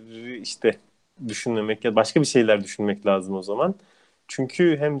Caner'i işte düşünmemek ya başka bir şeyler düşünmek lazım o zaman.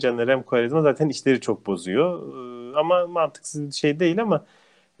 Çünkü hem Caner hem Quaresma zaten işleri çok bozuyor. Ama mantıksız bir şey değil ama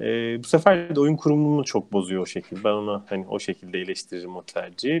bu sefer de oyun kurulumunu çok bozuyor o şekilde. Ben onu hani o şekilde eleştiririm o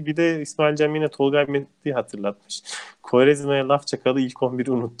tercihi. Bir de İsmail Cem yine Tolga Mehmet'i hatırlatmış. Quaresma'ya laf çakalı ilk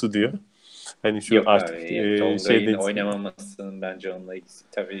 11'i unuttu diyor. Hani şu Yok artık abi, Tolga'nın şeyde oynamamasının bence onunla ilgisi.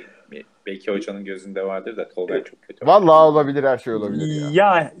 Tabii belki hocanın gözünde vardır da Tolga çok kötü oynuyor. Vallahi olabilir, her şey olabilir ya.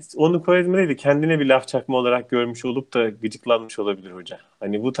 ya onu Quaresma değil de kendine bir laf çakma olarak görmüş olup da gıcıklanmış olabilir hoca.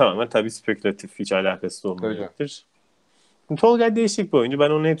 Hani bu tamamen tabii spekülatif, hiç alakası Tabii canım. olmayacaktır. Tolga değişik bir oyuncu. Ben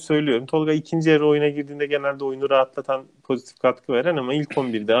onu hep söylüyorum. Tolga ikinci yarı oyuna girdiğinde genelde oyunu rahatlatan, pozitif katkı veren ama ilk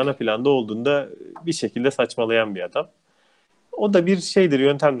 11'de ana planda olduğunda bir şekilde saçmalayan bir adam. O da bir şeydir,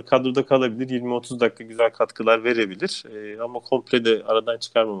 yöntemdir. Kadroda kalabilir. 20-30 dakika güzel katkılar verebilir. Ama komple de aradan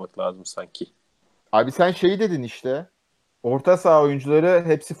çıkarmamak lazım sanki. Abi sen şeyi dedin işte. Orta saha oyuncuları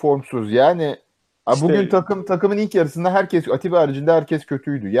hepsi formsuz. Yani bugün İşte takımın ilk yarısında herkes, Atiba haricinde herkes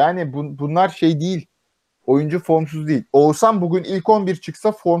kötüydü. Yani bunlar şey değil. Oyuncu formsuz değil. Oğuzhan bugün ilk 11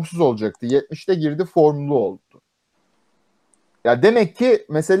 çıksa formsuz olacaktı. 70'te girdi, formlu oldu. Ya demek ki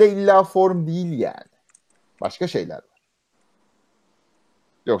mesele illa form değil yani. Başka şeyler var.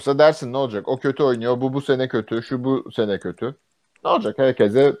 Yoksa dersin ne olacak? O kötü oynuyor, bu sene kötü, şu bu sene kötü. Ne olacak?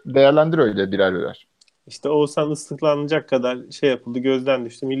 Herkese değerlendir öyle birer birer. İşte Oğuzhan ıslıklanacak kadar şey yapıldı, gözden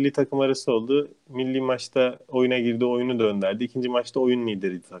düştü. Milli takım arası oldu. Milli maçta oyuna girdi, oyunu dönderdi. İkinci maçta oyun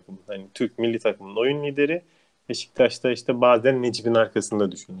lideriydi takım. Hani Türk milli takımının oyun lideri. Beşiktaş'ta işte bazen Necip'in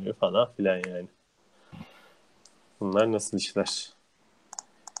arkasında düşünüyor falan filan yani. Bunlar nasıl işler?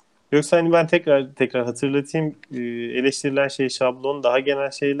 Yoksa hani ben tekrar hatırlatayım. Eleştirilen şey şablon, daha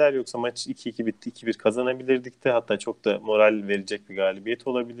genel şeyler, yoksa maç 2-2 bitti, 2-1 kazanabilirdik de, hatta çok da moral verecek bir galibiyet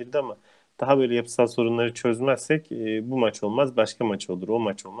olabilirdi ama daha böyle yapısal sorunları çözmezsek bu maç olmaz, başka maç olur, o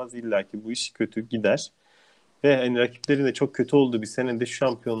maç olmaz. İlla ki bu iş kötü gider. Ve hani rakiplerin de çok kötü olduğu bir senede şu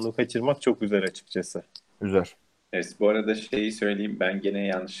şampiyonluğu kaçırmak çok güzel açıkçası. Güzel. Evet, bu arada şeyi söyleyeyim, ben gene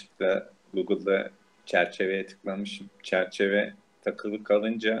yanlışlıkla Google'da çerçeveye tıklamışım. Çerçeve takılı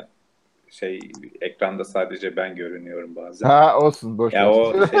kalınca ekranda sadece ben görünüyorum bazen. Ha olsun, boş ver. Ya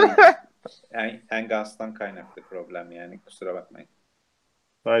o Engas'tan kaynaklı problem yani, kusura bakmayın.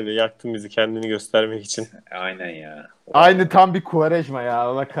 Vay be, yaktın bizi kendini göstermek için. Aynen ya. Aynı tam bir Quaresma ya.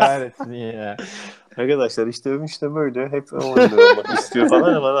 Allah kahretsin ya. Arkadaşlar işte övünç de böyle. Hep o oyunda olmak istiyor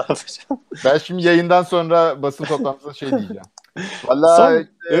falan ama ne yapacağım? Ben şimdi yayından sonra basın toplantısında şey diyeceğim. Vallahi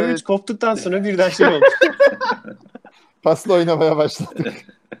Son övünç koptuktan sonra birden şey oldu. pasla oynamaya başladık.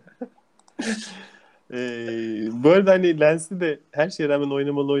 Bu arada hani Lens'i de her şeye rağmen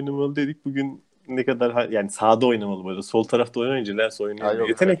oynamalı dedik. Bugün ne kadar yani sahada oynamalı böyle. Sol tarafta oynayınca Lens Ha, oynayamıyor. yok,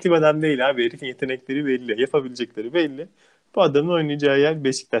 Yetenekli bir adam değil abi. Herifin yetenekleri belli. Yapabilecekleri belli. Bu adamın oynayacağı yer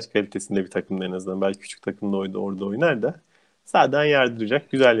Beşiktaş kalitesinde bir takımda en azından. Belki küçük takımda orada oynar da. Sağdan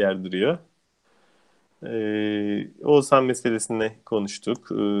yardıracak. Güzel yardırıyor. Oğuzhan meselesini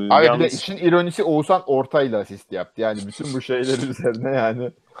konuştuk. Abi bir de Yanlış. işin ironisi, Oğuzhan ortayla asist yaptı. Yani bütün bu şeyler üzerine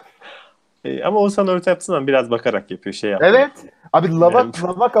yani. Ama Oğuzhan orta yaptığı zaman biraz bakarak yapıyor, şey yapmıyor. Evet. Abi Yani-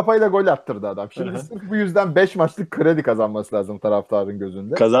 lava kafayla gol attırdı adam. Şimdi sırf bu yüzden 5 maçlık kredi kazanması lazım taraftarın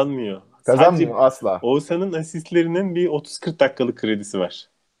gözünde. Kazanmıyor. Kazanmıyor Sadece asla. Oğuzhan'ın asistlerinin bir 30-40 dakikalık kredisi var.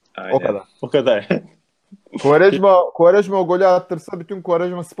 Aynen. O kadar. O kadar. Quaresma o golü attırsa bütün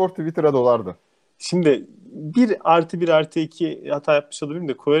Quaresma Spor Twitter'a dolardı. Şimdi 1+1+2 hata yapmış olabilirim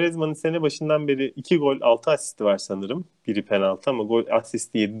de Quaresma'nın sene başından beri 2 gol 6 asisti var sanırım. Biri penaltı ama gol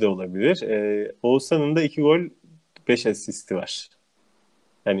asisti 7 de olabilir. Oğuzhan'ın da 2 gol 5 asisti var.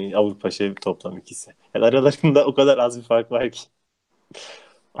 Yani Avrupa toplam ikisi. Yani aralarında o kadar az bir fark var ki.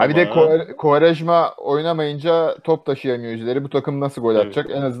 Ha bir de Ama Quaresma oynamayınca top taşıyamıyor yüzleri. Bu takım nasıl gol evet.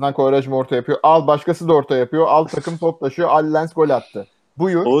 atacak? En azından Quaresma orta yapıyor. Al başkası da orta yapıyor. Al takım top taşıyor. Al Lens gol attı.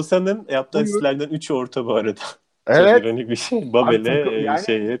 Buyur. Oğuzhan'ın yaptığı Buyur. asistlerden 3'ü orta bu arada. Çok Evet. ironik bir şey. Abi Babel'e,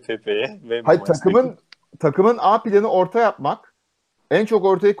 yani Pepe'ye ve bu hayır, maçtaki. takımın A planı orta yapmak. En çok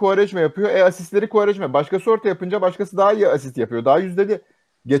ortayı Quaresma yapıyor. Asistleri Quaresma. Başkası orta yapınca başkası daha iyi asist yapıyor. Daha yüzdeli.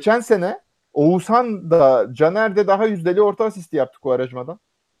 Geçen sene Oğuzhan da Caner de daha yüzdeli orta asisti yaptı Quaresma'dan.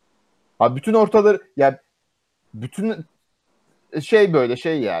 Abi bütün ortaları yani bütün böyle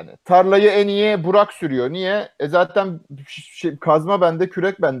yani. Tarlayı en iyi Burak sürüyor. Niye? Zaten kazma bende,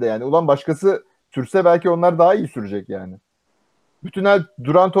 kürek bende yani. Ulan başkası sürse belki onlar daha iyi sürecek yani. Bütün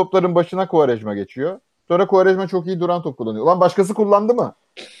duran topların başına Quaresma geçiyor. Sonra Quaresma çok iyi duran top kullanıyor. Ulan başkası kullandı mı?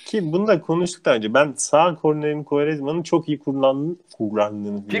 Ki bunu da konuştuk daha önce. Ben sağ kornerin Quaresma'nın çok iyi Ki kullanıyor.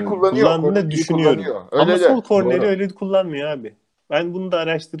 kullandığını Ki düşünüyorum. kullanıyor. Ama Öyle de. sol korneri Doğru. öyle kullanmıyor abi. Ben bunu da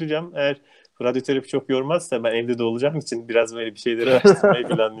araştıracağım. Eğer radyoterapi çok yormazsa, ben evde de olacağım için biraz böyle bir şeyleri araştırmayı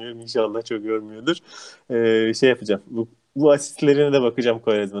planlıyorum. İnşallah çok yormuyordur. Şey yapacağım. Bu asistlerine de bakacağım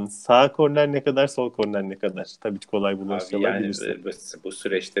Quaresma'nın. Sağ korner ne kadar, sol korner ne kadar. Tabii ki kolay Abi bulaştırabilirse. bu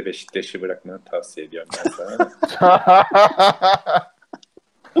süreçte Beşiktaş'ı bırakmanı tavsiye ediyorum ben sana da.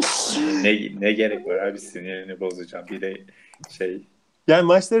 Ne gerek var abi, sinirini bozacağım. Bir de şey, Yani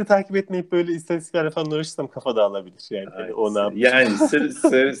maçları takip etmeyip böyle istatistiklerle falan uğraşırsam kafa dağılabilir. Yani hani o ne yapmış. yani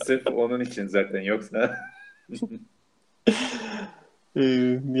sırf onun için zaten, yoksa Ee,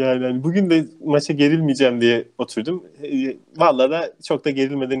 Yani hani bugün de maça gerilmeyeceğim diye oturdum. Vallahi da çok da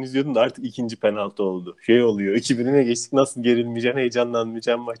gerilmeden izliyordum da artık ikinci penaltı oldu. Şey oluyor. 2-1'ine geçtik. Nasıl gerilmeyeceğim,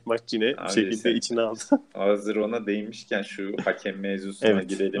 heyecanlanmayacağım. Maç yine bir abi şekilde sen içine aldı. hazır ona değinmişken şu hakem mevzusuna Evet.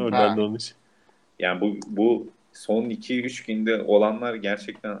 girelim. Oradan da Ha. onu. Yani bu son 2-3 günde olanlar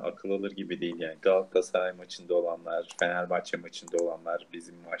gerçekten akıl alır gibi değil yani. Galatasaray maçında olanlar, Fenerbahçe maçında olanlar,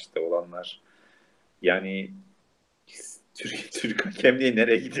 bizim maçta olanlar. Yani Türk hakemliği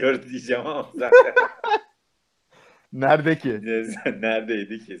nereye gidiyor diyeceğim ama zaten Nerede ki?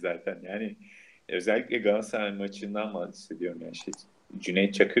 neredeydi ki zaten. Yani özellikle Galatasaray maçından bahsediyorum yani.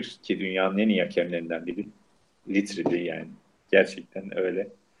 Cüneyt Çakır, ki dünyanın en iyi hakemlerinden biri. Literally yani. Gerçekten öyle.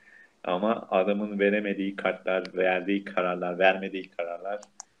 Ama adamın veremediği kartlar, verdiği kararlar, vermediği kararlar,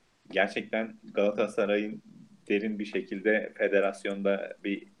 gerçekten Galatasaray'ın derin bir şekilde federasyonda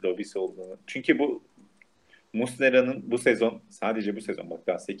bir lobisi olduğunu. Çünkü bu Muslera'nın bu sezon, sadece bu sezon, bak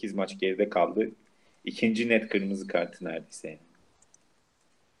daha 8 maç geride kaldı. İkinci net kırmızı kartı neredeyse yani.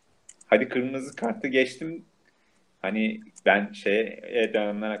 Hadi kırmızı kartı geçtim. Hani ben şeye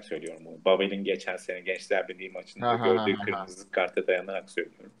dayanarak söylüyorum bunu. Babel'in geçen sene Gençler Birliği maçında Ha, ha, ha, gördüğü ha. kırmızı karta dayanarak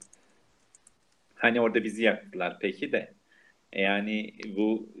söylüyorum. Hani orada bizi yaktılar peki de. Yani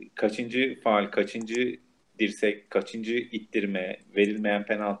bu kaçıncı faul, kaçıncı dirsek, kaçıncı ittirme, verilmeyen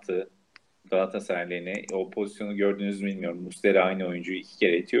penaltı Galatasaray lehine. O pozisyonu gördünüz mü bilmiyorum. Muslera aynı oyuncuyu 2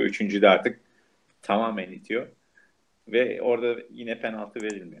 kere itiyor. Üçüncü de artık tamamen itiyor. Ve orada yine penaltı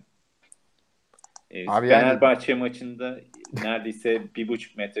verilmiyor. Abi yani Fenerbahçe maçında neredeyse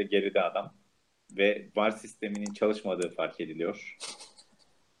 1,5 metre geride adam. Ve VAR sisteminin çalışmadığı fark ediliyor.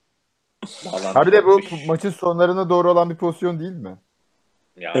 Bağlantı abi de bu kopmuş. maçın sonlarına doğru olan bir pozisyon değil mi?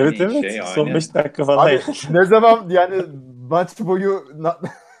 Evet, Yani evet. Son aynen. 5 dakika falan Abi yani. ne zaman yani maç boyu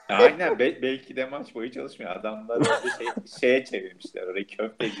Aynen, belki de maç boyu çalışmıyor. Adamlar orada şeye çevirmişler orayı,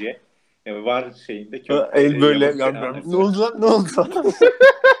 köfteciye. Yani var şeyinde köfte El böyle yapıp yandan. Ne oldu lan? Ne oldu falan.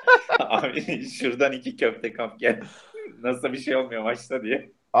 abi şuradan 2 köfte kap gel. Nasıl bir şey olmuyor maçta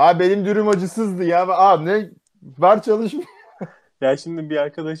diye. Aa benim dürüm acısızdı ya. Aa ne var çalışmıyor. Ya şimdi bir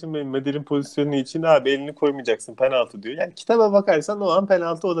arkadaşım benim Medellin pozisyonu için abi elini koymayacaksın, penaltı diyor. Yani kitaba bakarsan o an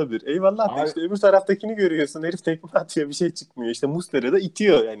penaltı olabilir. Eyvallah da Abi, işte öbür taraftakini görüyorsun. Herif tekme atıyor, bir şey çıkmıyor. İşte Muslera da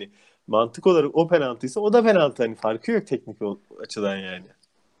itiyor yani. Mantık olarak o penaltıysa o da penaltı. Hani farkı yok teknik açıdan yani.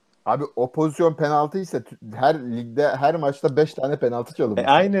 abi o pozisyon penaltı ise her ligde her maçta 5 tane penaltı çalınması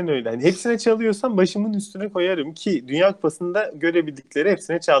lazım. Aynen öyle. Hani hepsine çalıyorsan başımın üstüne koyarım ki Dünya Kupası'nda görebildikleri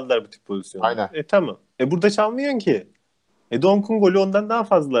hepsine çaldılar bu tip pozisyonları. Aynen. Tamam. Burada çalmıyorsun ki. Donk'un golü ondan daha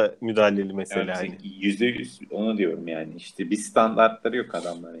fazla müdahaleli Yani mesela hani. %100 onu diyorum yani. İşte bir standartları yok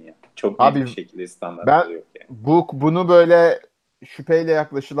adamların ya. Çok net bir Abi şekilde ben standartları yok yani. bunu böyle şüpheyle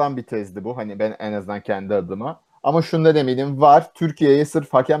yaklaşılan bir tezdi bu. Hani ben en azından kendi adıma. Ama şundan eminim var. Türkiye'ye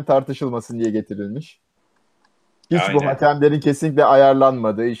sırf hakem tartışılmasın diye getirilmiş. Hiç bu Aynen. hakemlerin kesinlikle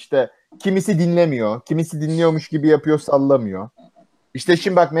ayarlanmadığı işte kimisi dinlemiyor. Kimisi dinliyormuş gibi yapıyor sallamıyor. İşte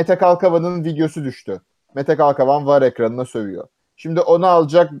şimdi bak Mete Kalkavan'ın videosu düştü. Mete Kalkavan VAR ekranına sövüyor. Şimdi onu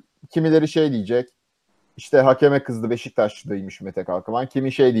alacak kimileri şey diyecek. İşte hakeme kızdı Beşiktaşlıymış Mete Kalkavan.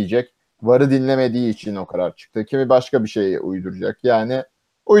 Kimi şey diyecek. VAR'ı dinlemediği için o karar çıktı. Kimi başka bir şey uyduracak. Yani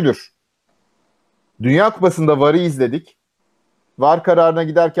uydur. Dünya Kupası'nda VAR'ı izledik. VAR kararına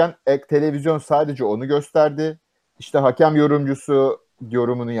giderken televizyon sadece onu gösterdi. İşte hakem yorumcusu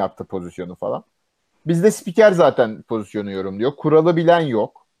yorumunu yaptı pozisyonu falan. Bizde spiker zaten pozisyonu yorumluyor. Kuralı bilen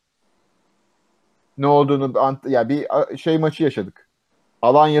yok. Ne olduğunu ya bir şey maçı yaşadık.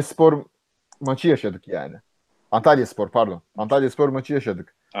 Alanya Spor maçı yaşadık yani. Antalya Spor pardon. Antalya Spor maçı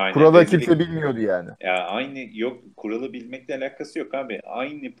yaşadık. Aynen Kuralı kimse rezillik. bilmiyordu yani. Ya aynı, yok kuralı bilmekle alakası yok abi.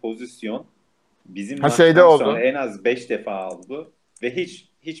 Aynı pozisyon bizim Ha şeyde maçtan sonra oldu. en az 5 defa oldu ve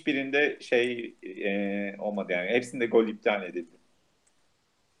hiçbirinde olmadı yani. Hepsinde gol iptal edildi.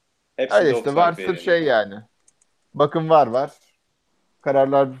 Öyle Hepsinde işte var offside sırf verildi. şey yani. Bakın var.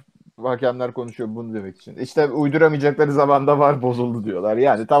 Kararlar hakemler konuşuyor bunu demek için. İşte uyduramayacakları zamanda var bozuldu diyorlar.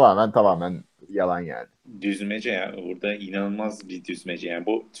 Yani tamamen yalan yani. Düzmece ya. Burada inanılmaz bir düzmece. Yani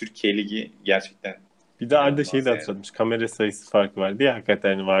bu Türkiye Ligi gerçekten Bir de Arda şeyi inanılmaz de yani. hatırlatmış. Kamera sayısı farkı vardı ya,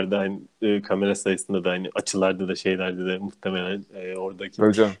 hakikaten vardı. Hani kamera sayısında da hani açılarda da şeylerde de muhtemelen oradaki.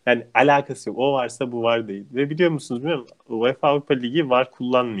 Öyle canım. Yani alakası yok. O varsa bu var değil. Ve biliyor musunuz bilmiyorum. UEFA Avrupa Ligi VAR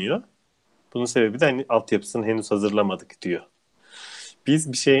kullanmıyor. Bunun sebebi de hani altyapısını henüz hazırlamadık diyor.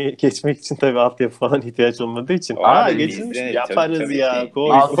 Biz bir şeye geçmek için tabii altyapı falan ihtiyaç olmadığı için Abi geçilmiş bizde yaparız tabii ya, ki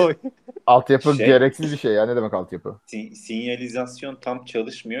koy Alt- koy. Altyapı Şey- gereksiz bir şey ya. Ne demek altyapı? sinyalizasyon tam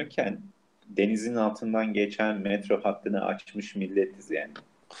çalışmıyorken denizin altından geçen metro hattını açmış milletiz yani.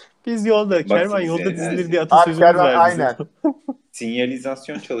 Biz yolda, Bak kervan yolda size- dizilir diye Abi atasözümüz kervan var bizim. aynen.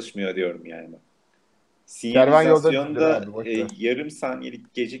 Sinyalizasyon çalışmıyor diyorum yani. Kervan yolda dizilir Sinyalizasyonda abi boş ver. yarım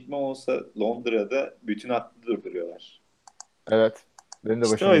saniyelik gecikme olsa Londra'da bütün hattı durduruyorlar. Evet. Benim de İşte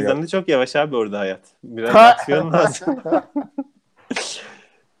o başıma yüzden geldi. de çok yavaş abi orada hayat. Biraz aksiyon lazım.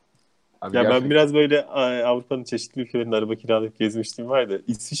 Abi Ya ben gerçekten. biraz böyle Avrupa'nın çeşitli ülkelerinde araba kiralayıp gezmişliğim vardı.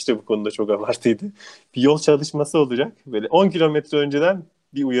 İsviçre bu konuda çok abartıydı. Bir yol çalışması olacak. Böyle 10 kilometre önceden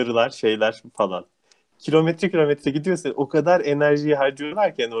bir uyarılar, şeyler falan. Kilometre gidiyorsa o kadar enerjiyi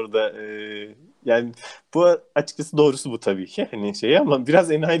harcıyorlarken orada yani bu açıkçası doğrusu bu tabii ki. Hani şey ama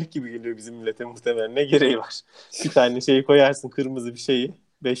biraz enayilik gibi geliyor bizim millete muhtemelen. Ne gereği var? Bir tane şeyi koyarsın, kırmızı bir şeyi.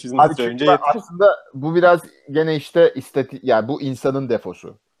 500 Abi metre çünkü önce yeter. aslında bu biraz gene işte yani bu insanın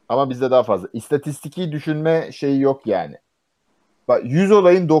defosu. Ama bizde daha fazla. İstatistiki düşünme şeyi yok yani. Bak 100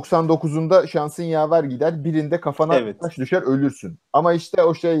 olayın 99'unda şansın yaver gider. Birinde kafana Evet. taş düşer ölürsün. Ama işte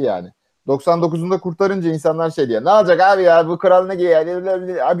o şey yani. 99'unda kurtarınca insanlar şey diyor. Ne olacak abi ya bu kral ne giyer?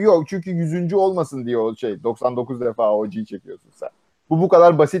 Abi yok çünkü 100. olmasın diye o şey. 99 defa o G'yi çekiyorsun sen. Bu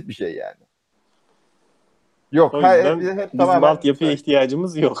kadar basit bir şey yani. Yok. O yüzden Hep bizim tamamen altyapıya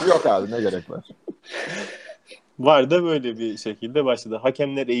ihtiyacımız yok. yok abi ne gerek var. Var da böyle bir şekilde başladı.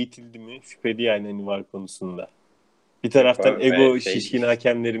 Hakemler eğitildi mi? Şüpheli yani hani var konusunda. Bir Yok taraftan abi ve ego şey şişkin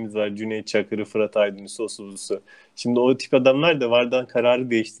hakemlerimiz var. Cüneyt Çakır'ı, Fırat Aydınus'u, osu busu. Şimdi o tip adamlar da vardan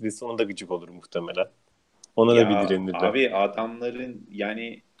kararı değiştirirse ona da gıcık olur muhtemelen. Ona da bir ya direnirler. abi adamların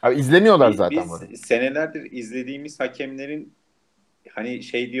yani Abi izlemiyorlar zaten biz bunu. senelerdir izlediğimiz hakemlerin hani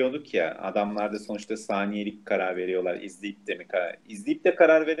şey diyorduk ya adamlar da sonuçta saniyelik karar veriyorlar. İzleyip de mi karar? İzleyip de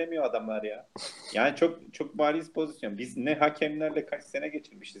karar veremiyor adamlar ya. Yani çok çok bariz pozisyon. Biz ne hakemlerle kaç sene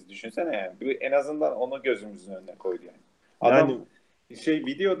geçirmişiz düşünsene yani. En azından onu gözümüzün önüne koydu yani. Yani Adam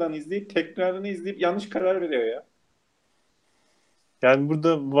videodan izleyip tekrarını izleyip yanlış karar veriyor ya.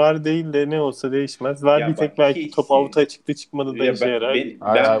 burada var değil de ne olsa değişmez. Var bir Ya bak tek belki top avuta çıktı çıkmadı da işe yarar. ben Abi,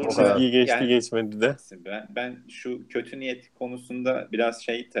 o kadar. burada Çizgiyi geçti yani geçmedi de. ben şu kötü niyet konusunda biraz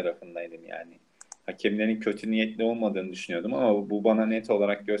şey tarafındaydım yani. Hakemlerin kötü niyetli olmadığını düşünüyordum ama bu bana net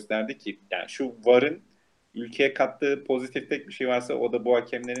olarak gösterdi ki yani şu VAR'ın ülkeye kattığı pozitif tek bir şey varsa o da bu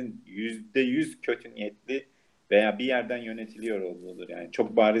hakemlerin %100 kötü niyetli veya bir yerden yönetiliyor olduğudur. Yani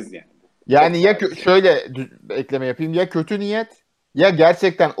çok bariz yani. Yani Çok ya bariz yani. şöyle ekleme yapayım ya kötü niyet ya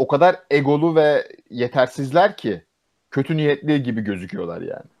gerçekten o kadar egolu ve yetersizler ki kötü niyetli gibi gözüküyorlar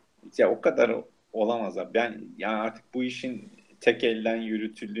yani. Ya o kadar olamaz abi. Ben yani artık bu işin tek elden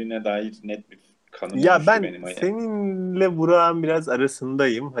yürütüldüğüne dair net bir kanım Ya oluştu ben benim. Yani. seninle Burak'ın biraz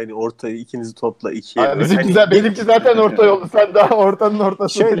arasındayım. Hani ortayı ikinizi topla ikiye Abi böl. Hani benimki zaten orta yolu. Sen daha ortanın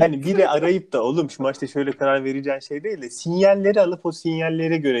ortasında. şöyle hani biri arayıp da oğlum şu maçta şöyle karar vereceğin şey değil de sinyalleri alıp o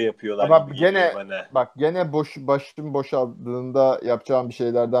sinyallere göre yapıyorlar Ama gibi geliyor bana. gene başım boşaldığında yapacağım bir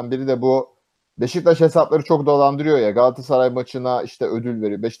şeylerden biri de bu Beşiktaş hesapları çok dolandırıyor ya. Galatasaray maçına işte ödül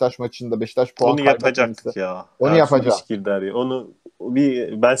veriyor. Beşiktaş maçında Beşiktaş puan Onu kaybetmemişse yapacaktık ya. onu Ya şu yapacağım. iş girdi araya. Onu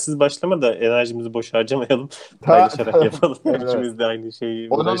bir bensiz başlama da enerjimizi boş harcamayalım. Ta, Paylaşarak yapalım. evet. İkimiz de aynı şeyi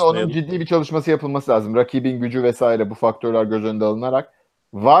Onun uğraşmayalım. ciddi bir çalışması yapılması lazım. Rakibin gücü vesaire bu faktörler göz önünde alınarak.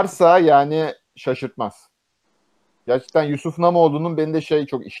 Varsa yani şaşırtmaz. Gerçekten Yusuf Namoğlu'nun beni de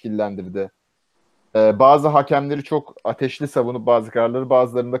çok işkillendirdi. Bazı hakemleri çok ateşli savunup bazı kararları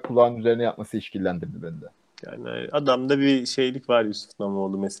bazılarında kulağın üzerine yapması işkillendirdi beni de. Yani adamda bir şeylik var, Yusuf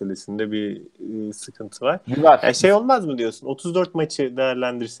Namoğlu meselesinde bir sıkıntı var. Güzel. Yani şey olmaz mı diyorsun? 34 maçı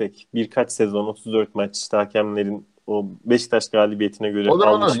değerlendirsek, birkaç sezon 34 maç işte hakemlerin o Beşiktaş galibiyetine göre Olur.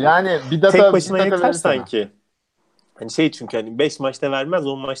 almışı. Yani bir Tek bir başına data yeter verirsene. sanki. Hani şey çünkü hani 5 maçta vermez,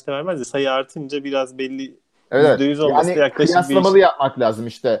 10 maçta vermez de sayı artınca biraz belli Evet. %100 olmasa da Yani yaklaşık bir kıyaslamalı eşit. yapmak lazım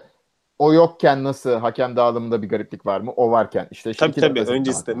işte. O yokken nasıl hakem dağılımında bir gariplik var mı? O varken işte iki Tabii data setine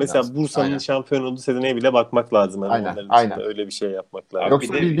öncesinde. bakman Mesela lazım. Bursa'nın Aynen. şampiyon olduğu seneye bile bakmak lazım. Hani Aynen. onların için de Aynen. öyle bir şey yapmak lazım. Abi bir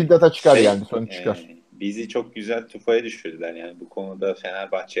Yoksa de bir data çıkar şey yani sonuç çıkar. bizi çok güzel tufaya düşürdüler yani bu konuda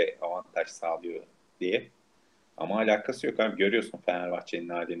Fenerbahçe avantaj sağlıyor diye. Ama alakası yok abi. Görüyorsun Fenerbahçe'nin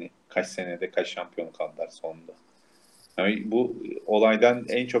halini. Kaç senede kaç şampiyonluk aldılar sonunda. Yani bu olaydan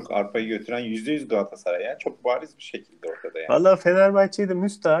en çok arpayı götüren %100 Galatasaray. Yani çok bariz bir şekilde ortada yani. Valla Fenerbahçe'yi de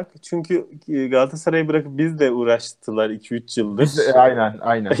müstahak. Çünkü Galatasaray'ı bırakıp biz de uğraştılar 2-3 yıldır. Biz de,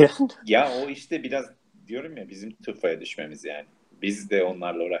 aynen. Ya o işte biraz diyorum ya bizim tufaya düşmemiz yani. Biz de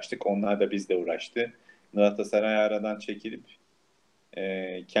onlarla uğraştık. Onlar da bizle uğraştı. Galatasaray aradan çekilip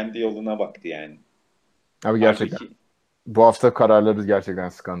kendi yoluna baktı yani. Abi gerçekten. Halbuki Bu hafta kararları gerçekten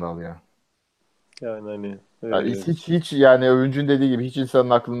skandal ya. Yani hani Yani hiç yani Övüncü'nün dediği gibi hiç insanın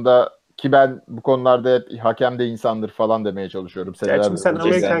aklında ki ben bu konularda hep hakem de insandır falan demeye çalışıyorum. ya çünkü sen Senelerdir.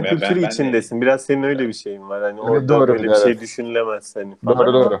 Amerikan Ben kültürü de içindesin. Biraz senin öyle bir şeyin var. Hani Evet, orada doğru böyle bir bir de, şey evet. düşünülemez hani falan Doğru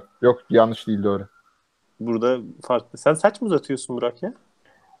ama doğru. Yok yanlış değil, doğru. burada farklı. Sen saç mı uzatıyorsun Burak ya?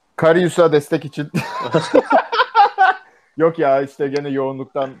 Karius'a destek için. Yok ya işte gene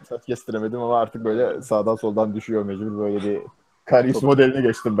yoğunluktan saç kestiremedim ama artık böyle sağdan soldan düşüyor mecbur, böyle bir Karius Top. modeline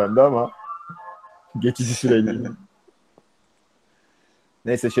geçtim ben de ama geçici süreliğine.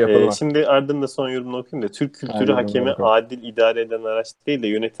 Neyse şey yapalım artık. Şimdi Arda'nın da son yorumunu okuyayım da Türk kültürü Aynen, hakemi bakalım. adil idare eden araç değil de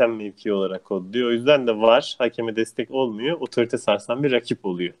yöneten mevki olarak kodluyor. O yüzden de VAR hakeme destek olmuyor. Otorite sarsan bir rakip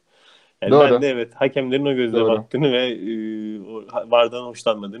oluyor. Yani ben Doğru. de evet hakemlerin o gözle Doğru. baktığını ve VAR'dan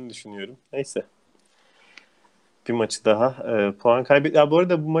hoşlanmadığını düşünüyorum. Neyse. Bir maçı daha puan kaybettik. Ya bu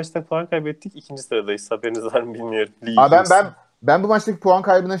arada bu maçta puan kaybettik. İkinci sıradayız. Haberiniz var mı bilmiyorum. Lig Aa, ikincisi. ben bu maçtaki puan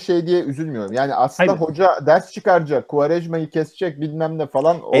kaybına şey diye üzülmüyorum. Yani aslında Hayır. hoca ders çıkaracak, Quaresma'yı kesecek bilmem ne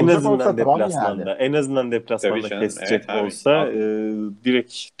falan En olacak olsa azından tamam yani. deplasmanda. En azından tabii deplasmanda canım. Evet kesecek abi. olsa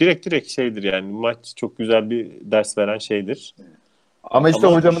direkt şeydir yani. Maç çok güzel bir ders veren şeydir. Ama işte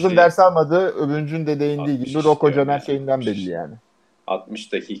Ama hocamızın ders almadığı, Övüncü'nün de değindiği gibi 60 Rok Hoca'nın diyorum her ya. şeyinden belli yani.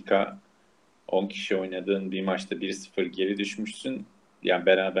 60 dakika 10 kişi oynadığın bir maçta 1-0 geri düşmüşsün. Yani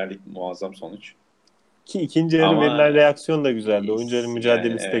beraberlik muazzam sonuç. ki ikinci yarı Ama verilen reaksiyon da güzeldi. Oyuncuların yani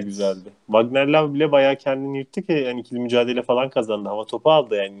mücadelesi de evet. güzeldi. Wagner Love bile bayağı kendini yırttı ki yani ikili mücadele falan kazandı. Hava topu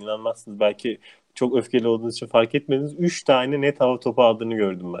aldı yani inanmazsınız. Belki çok öfkeli olduğunuz için fark etmediniz. 3 tane net hava topu aldığını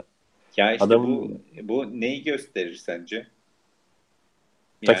gördüm ben. Ya işte bu Adamın bu neyi gösterir sence?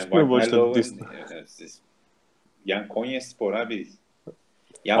 Yani rakip mi Wagner boşladı Love'ın diyorsun? yani Konyaspor abi.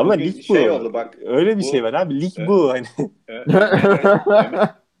 Ya Ama bugün lig şey bu. oldu bak Öyle bir şey bu var abi. Lig Ö- bu. Hani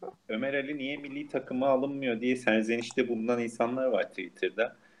Ömer Ali niye milli takıma alınmıyor diye serzenişte bulunan insanlar var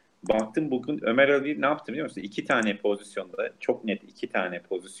Twitter'da. Baktım bugün Ömer Ali ne yaptı biliyor musun? İki tane pozisyonda, çok net iki tane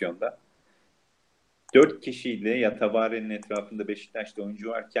pozisyonda. Dört kişiyle Yatabare'nin etrafında Beşiktaş'ta oyuncu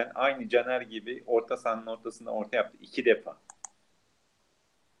varken aynı Caner gibi orta sahanın ortasında orta yaptı. İki defa.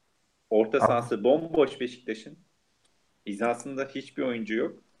 Orta sahası bomboş Beşiktaş'ın. Hizasında hiçbir oyuncu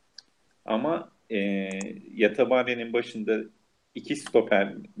yok. Ama Yatabare'nin başında iki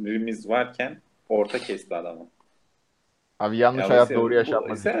stoperimiz varken orta kesti adamı. Abi yanlış Ya hayat mesela doğru bu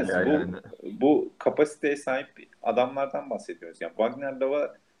yaşanmaz işte ya esas yani. bu kapasiteye sahip adamlardan bahsediyoruz. Yani Wagner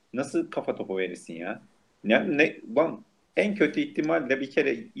Love'a nasıl kafa topu verirsin ya? Lan en kötü ihtimalle bir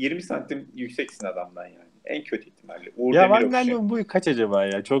kere 20 santim yükseksin adamdan yani. En kötü ihtimalle. Uğur ya Demirok Wagner için. Love'ın boyu kaç acaba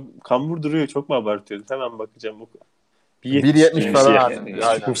ya? Çok kambur duruyor. Çok mu abartıyoruz? Hemen bakacağım. 1.70 1.70 gibi bir şey falan ya. abi.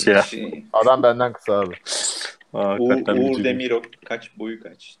 Aynen. Çıkmış ya. Adam benden kısa abi. Hakikaten bir Uğur çocuk. Demirok kaç boyu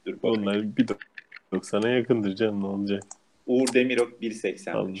kaç? Dur bakayım. Onlar 1.90'a yakındır canım ne olacak? Uğur Demirok Allah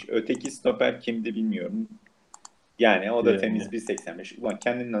 1.85. Öteki stoper kimdi bilmiyorum. Yani o da yani. temiz 1.85. Ulan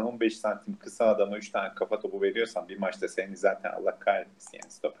kendinden 15 santim kısa adama 3 tane kafa topu veriyorsan bir maçta seni zaten Allah kahretmesin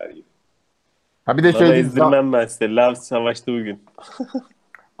yani stoper gibi. Ha bir de Lava şey değil. ezdirmem ben size. Love savaştı bugün.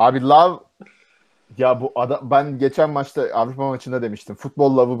 Abi Love ya bu adam, ben geçen maçta Avrupa maçında demiştim.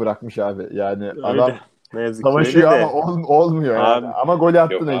 Futbol Love'ı bırakmış abi. Yani Öyle. adam Ne yazık ki öyle savaşıyor ama de. olmuyor yani. Abi Ama gol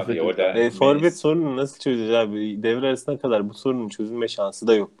attı Yok neyse abi ki. orada forvet sorununu nasıl çözeceğiz abi? Devre arasına kadar bu sorunun çözülme şansı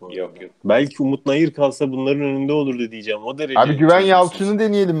da yok bu yok arada. yok. Belki Umut Nayır kalsa bunların önünde olurdu diyeceğim. O Abi derece Güven çözümsüz. Yalçın'ı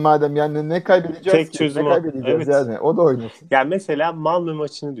deneyelim madem. Yani ne kaybedeceğiz Tek ki? Ne çözüm o. kaybedeceğiz Evet. yani? O da oynasın. Yani mesela Malmö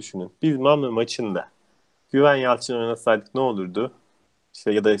maçını düşünün. Biz Malmö maçında Güven Yalçın oynasaydık ne olurdu?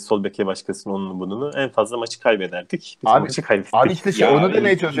 İşte ya da sol beke başkasının onunu bununu en fazla maçı kaybederdik. Biz Abi maçı abi kaybettik. işte şey Ya onu abi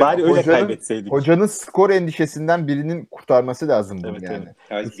demeye çalışıyorum. Bari öyle kaybetseydik. Hocanın skor endişesinden birinin kurtarması lazım bunu Evet evet.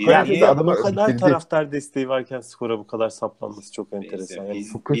 yani. ya Bu skor biz Ya endişesi bir de niye bu adamı kadar bitirdi. taraftar desteği varken skora bu kadar saplanması çok enteresan. Yani,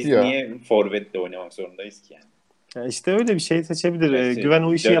 biz, Çok kötü biz ya. niye forvetle oynamak zorundayız ki yani? ya işte öyle bir şey seçebilir. İşte Güven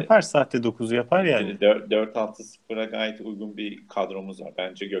o işi yapar. Sahte 9'u yapar yani. 4-6-0'a gayet uygun bir kadromuz var.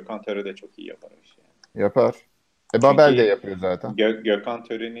 Bence Gökhan Töre de çok iyi yapar o işi. Yani. Yapar. Babel de Çünkü yapıyor zaten. Gökhan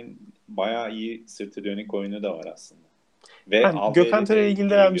Töre'nin bayağı iyi sırtı dönük oyunu da var aslında. Ve Ben Gökhan Albayrak da Töre'yle ilgili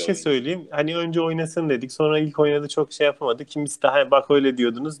de iyi ben bir bir şey oyuncu. söyleyeyim. Hani önce oynasın dedik. Sonra ilk oynadı çok şey yapamadı. Kimisi daha bak öyle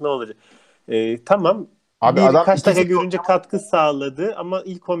diyordunuz ne olacak? Tamam Abi adam Birkaç dakika 2-0 görünce katkı sağladı ama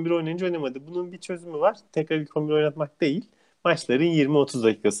ilk 11 oynayınca oynamadı. Bunun bir çözümü var. Tekrar ilk 11 oynatmak değil. Maçların 20-30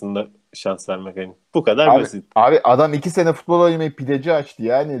 dakikasında şans vermek. Yani bu kadar Abi, basit. abi adam 2 sene futbol oynamayı pideci açtı.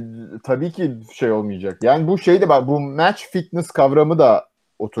 Yani tabii ki şey olmayacak. Yani bu şey de bak, bu match fitness kavramı da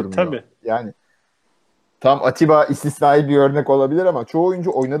oturmuyor. Tabii. Yani tam Atiba istisnai bir örnek olabilir ama çoğu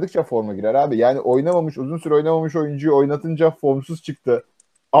oyuncu oynadıkça forma girer abi. Yani uzun süre oynamamış oyuncuyu oynatınca formsuz çıktı.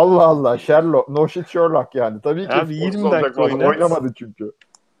 Allah Allah, Sherlock, no shit Sherlock yani. Tabii ki Abi formsuz 20 olacak dakika bu adam. oynat. Oynamadı çünkü.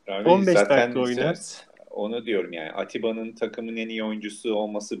 Abi 15 zaten dakika oynat. onu diyorum yani. Atiba'nın takımın en iyi oyuncusu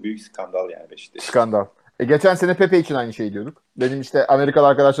olması büyük skandal yani Beşiktaş. Skandal. Geçen sene Pepe için aynı şeyi diyorduk. Benim işte Amerikalı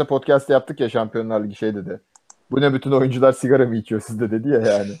arkadaşla podcast yaptık ya, Şampiyonlar Ligi şey dedi. Bu ne, bütün oyuncular sigara mı içiyor sizde dedi ya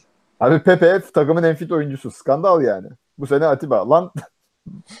yani. Abi Pepe takımın en fit oyuncusu. Skandal yani. Bu sene Atiba. Lan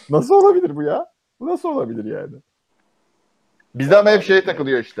nasıl olabilir bu ya? Bu nasıl olabilir yani? Bizde ama hep şeye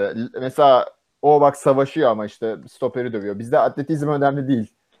takılıyor işte. Mesela o bak savaşıyor ama işte stoperi dövüyor. Bizde atletizm önemli değil.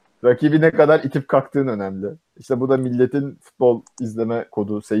 Rakibi ne kadar itip kalktığın önemli. İşte bu da milletin futbol izleme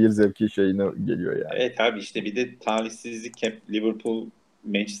kodu, seyir zevki şeyine geliyor yani. Evet abi, işte bir de talihsizlik hep Liverpool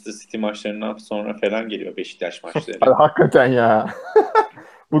Manchester City maçlarından sonra falan geliyor Beşiktaş maçları. Hakikaten ya.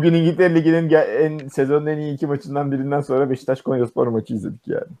 Bugün İngiltere Ligi'nin sezonun en iyi 2 maçından birinden sonra Beşiktaş Konyaspor maçı izledik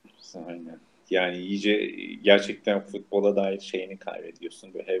yani. Aynen. Yani iyice gerçekten futbola dair şeyini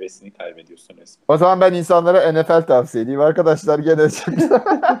kaybediyorsun. Böyle hevesini kaybediyorsun resmen. O zaman ben insanlara NFL tavsiye edeyim. Arkadaşlar gene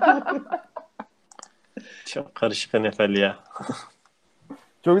Çok karışık NFL ya.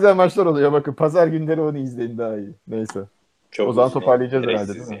 çok güzel maçlar oluyor. Bakın pazar günleri onu izleyin daha iyi. Neyse. Çok O zaman uzun, toparlayacağız herhalde,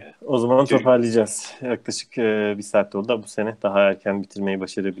 gereksiz değil mi? ya. O zaman Türk- toparlayacağız. Yaklaşık bir saat oldu. Bu sene daha erken bitirmeyi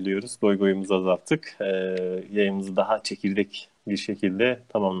başarabiliyoruz. Goy goyumuzu azalttık. Yayınımızı daha çekirdek bir şekilde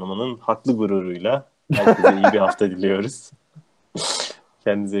tamamlamanın haklı gururuyla herkese iyi bir hafta diliyoruz.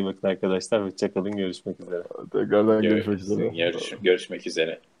 Kendinize iyi bakın arkadaşlar. Hoşçakalın. Görüşmek üzere. Tekrardan görüşmek üzere. Görüşmek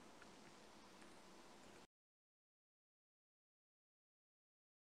üzere.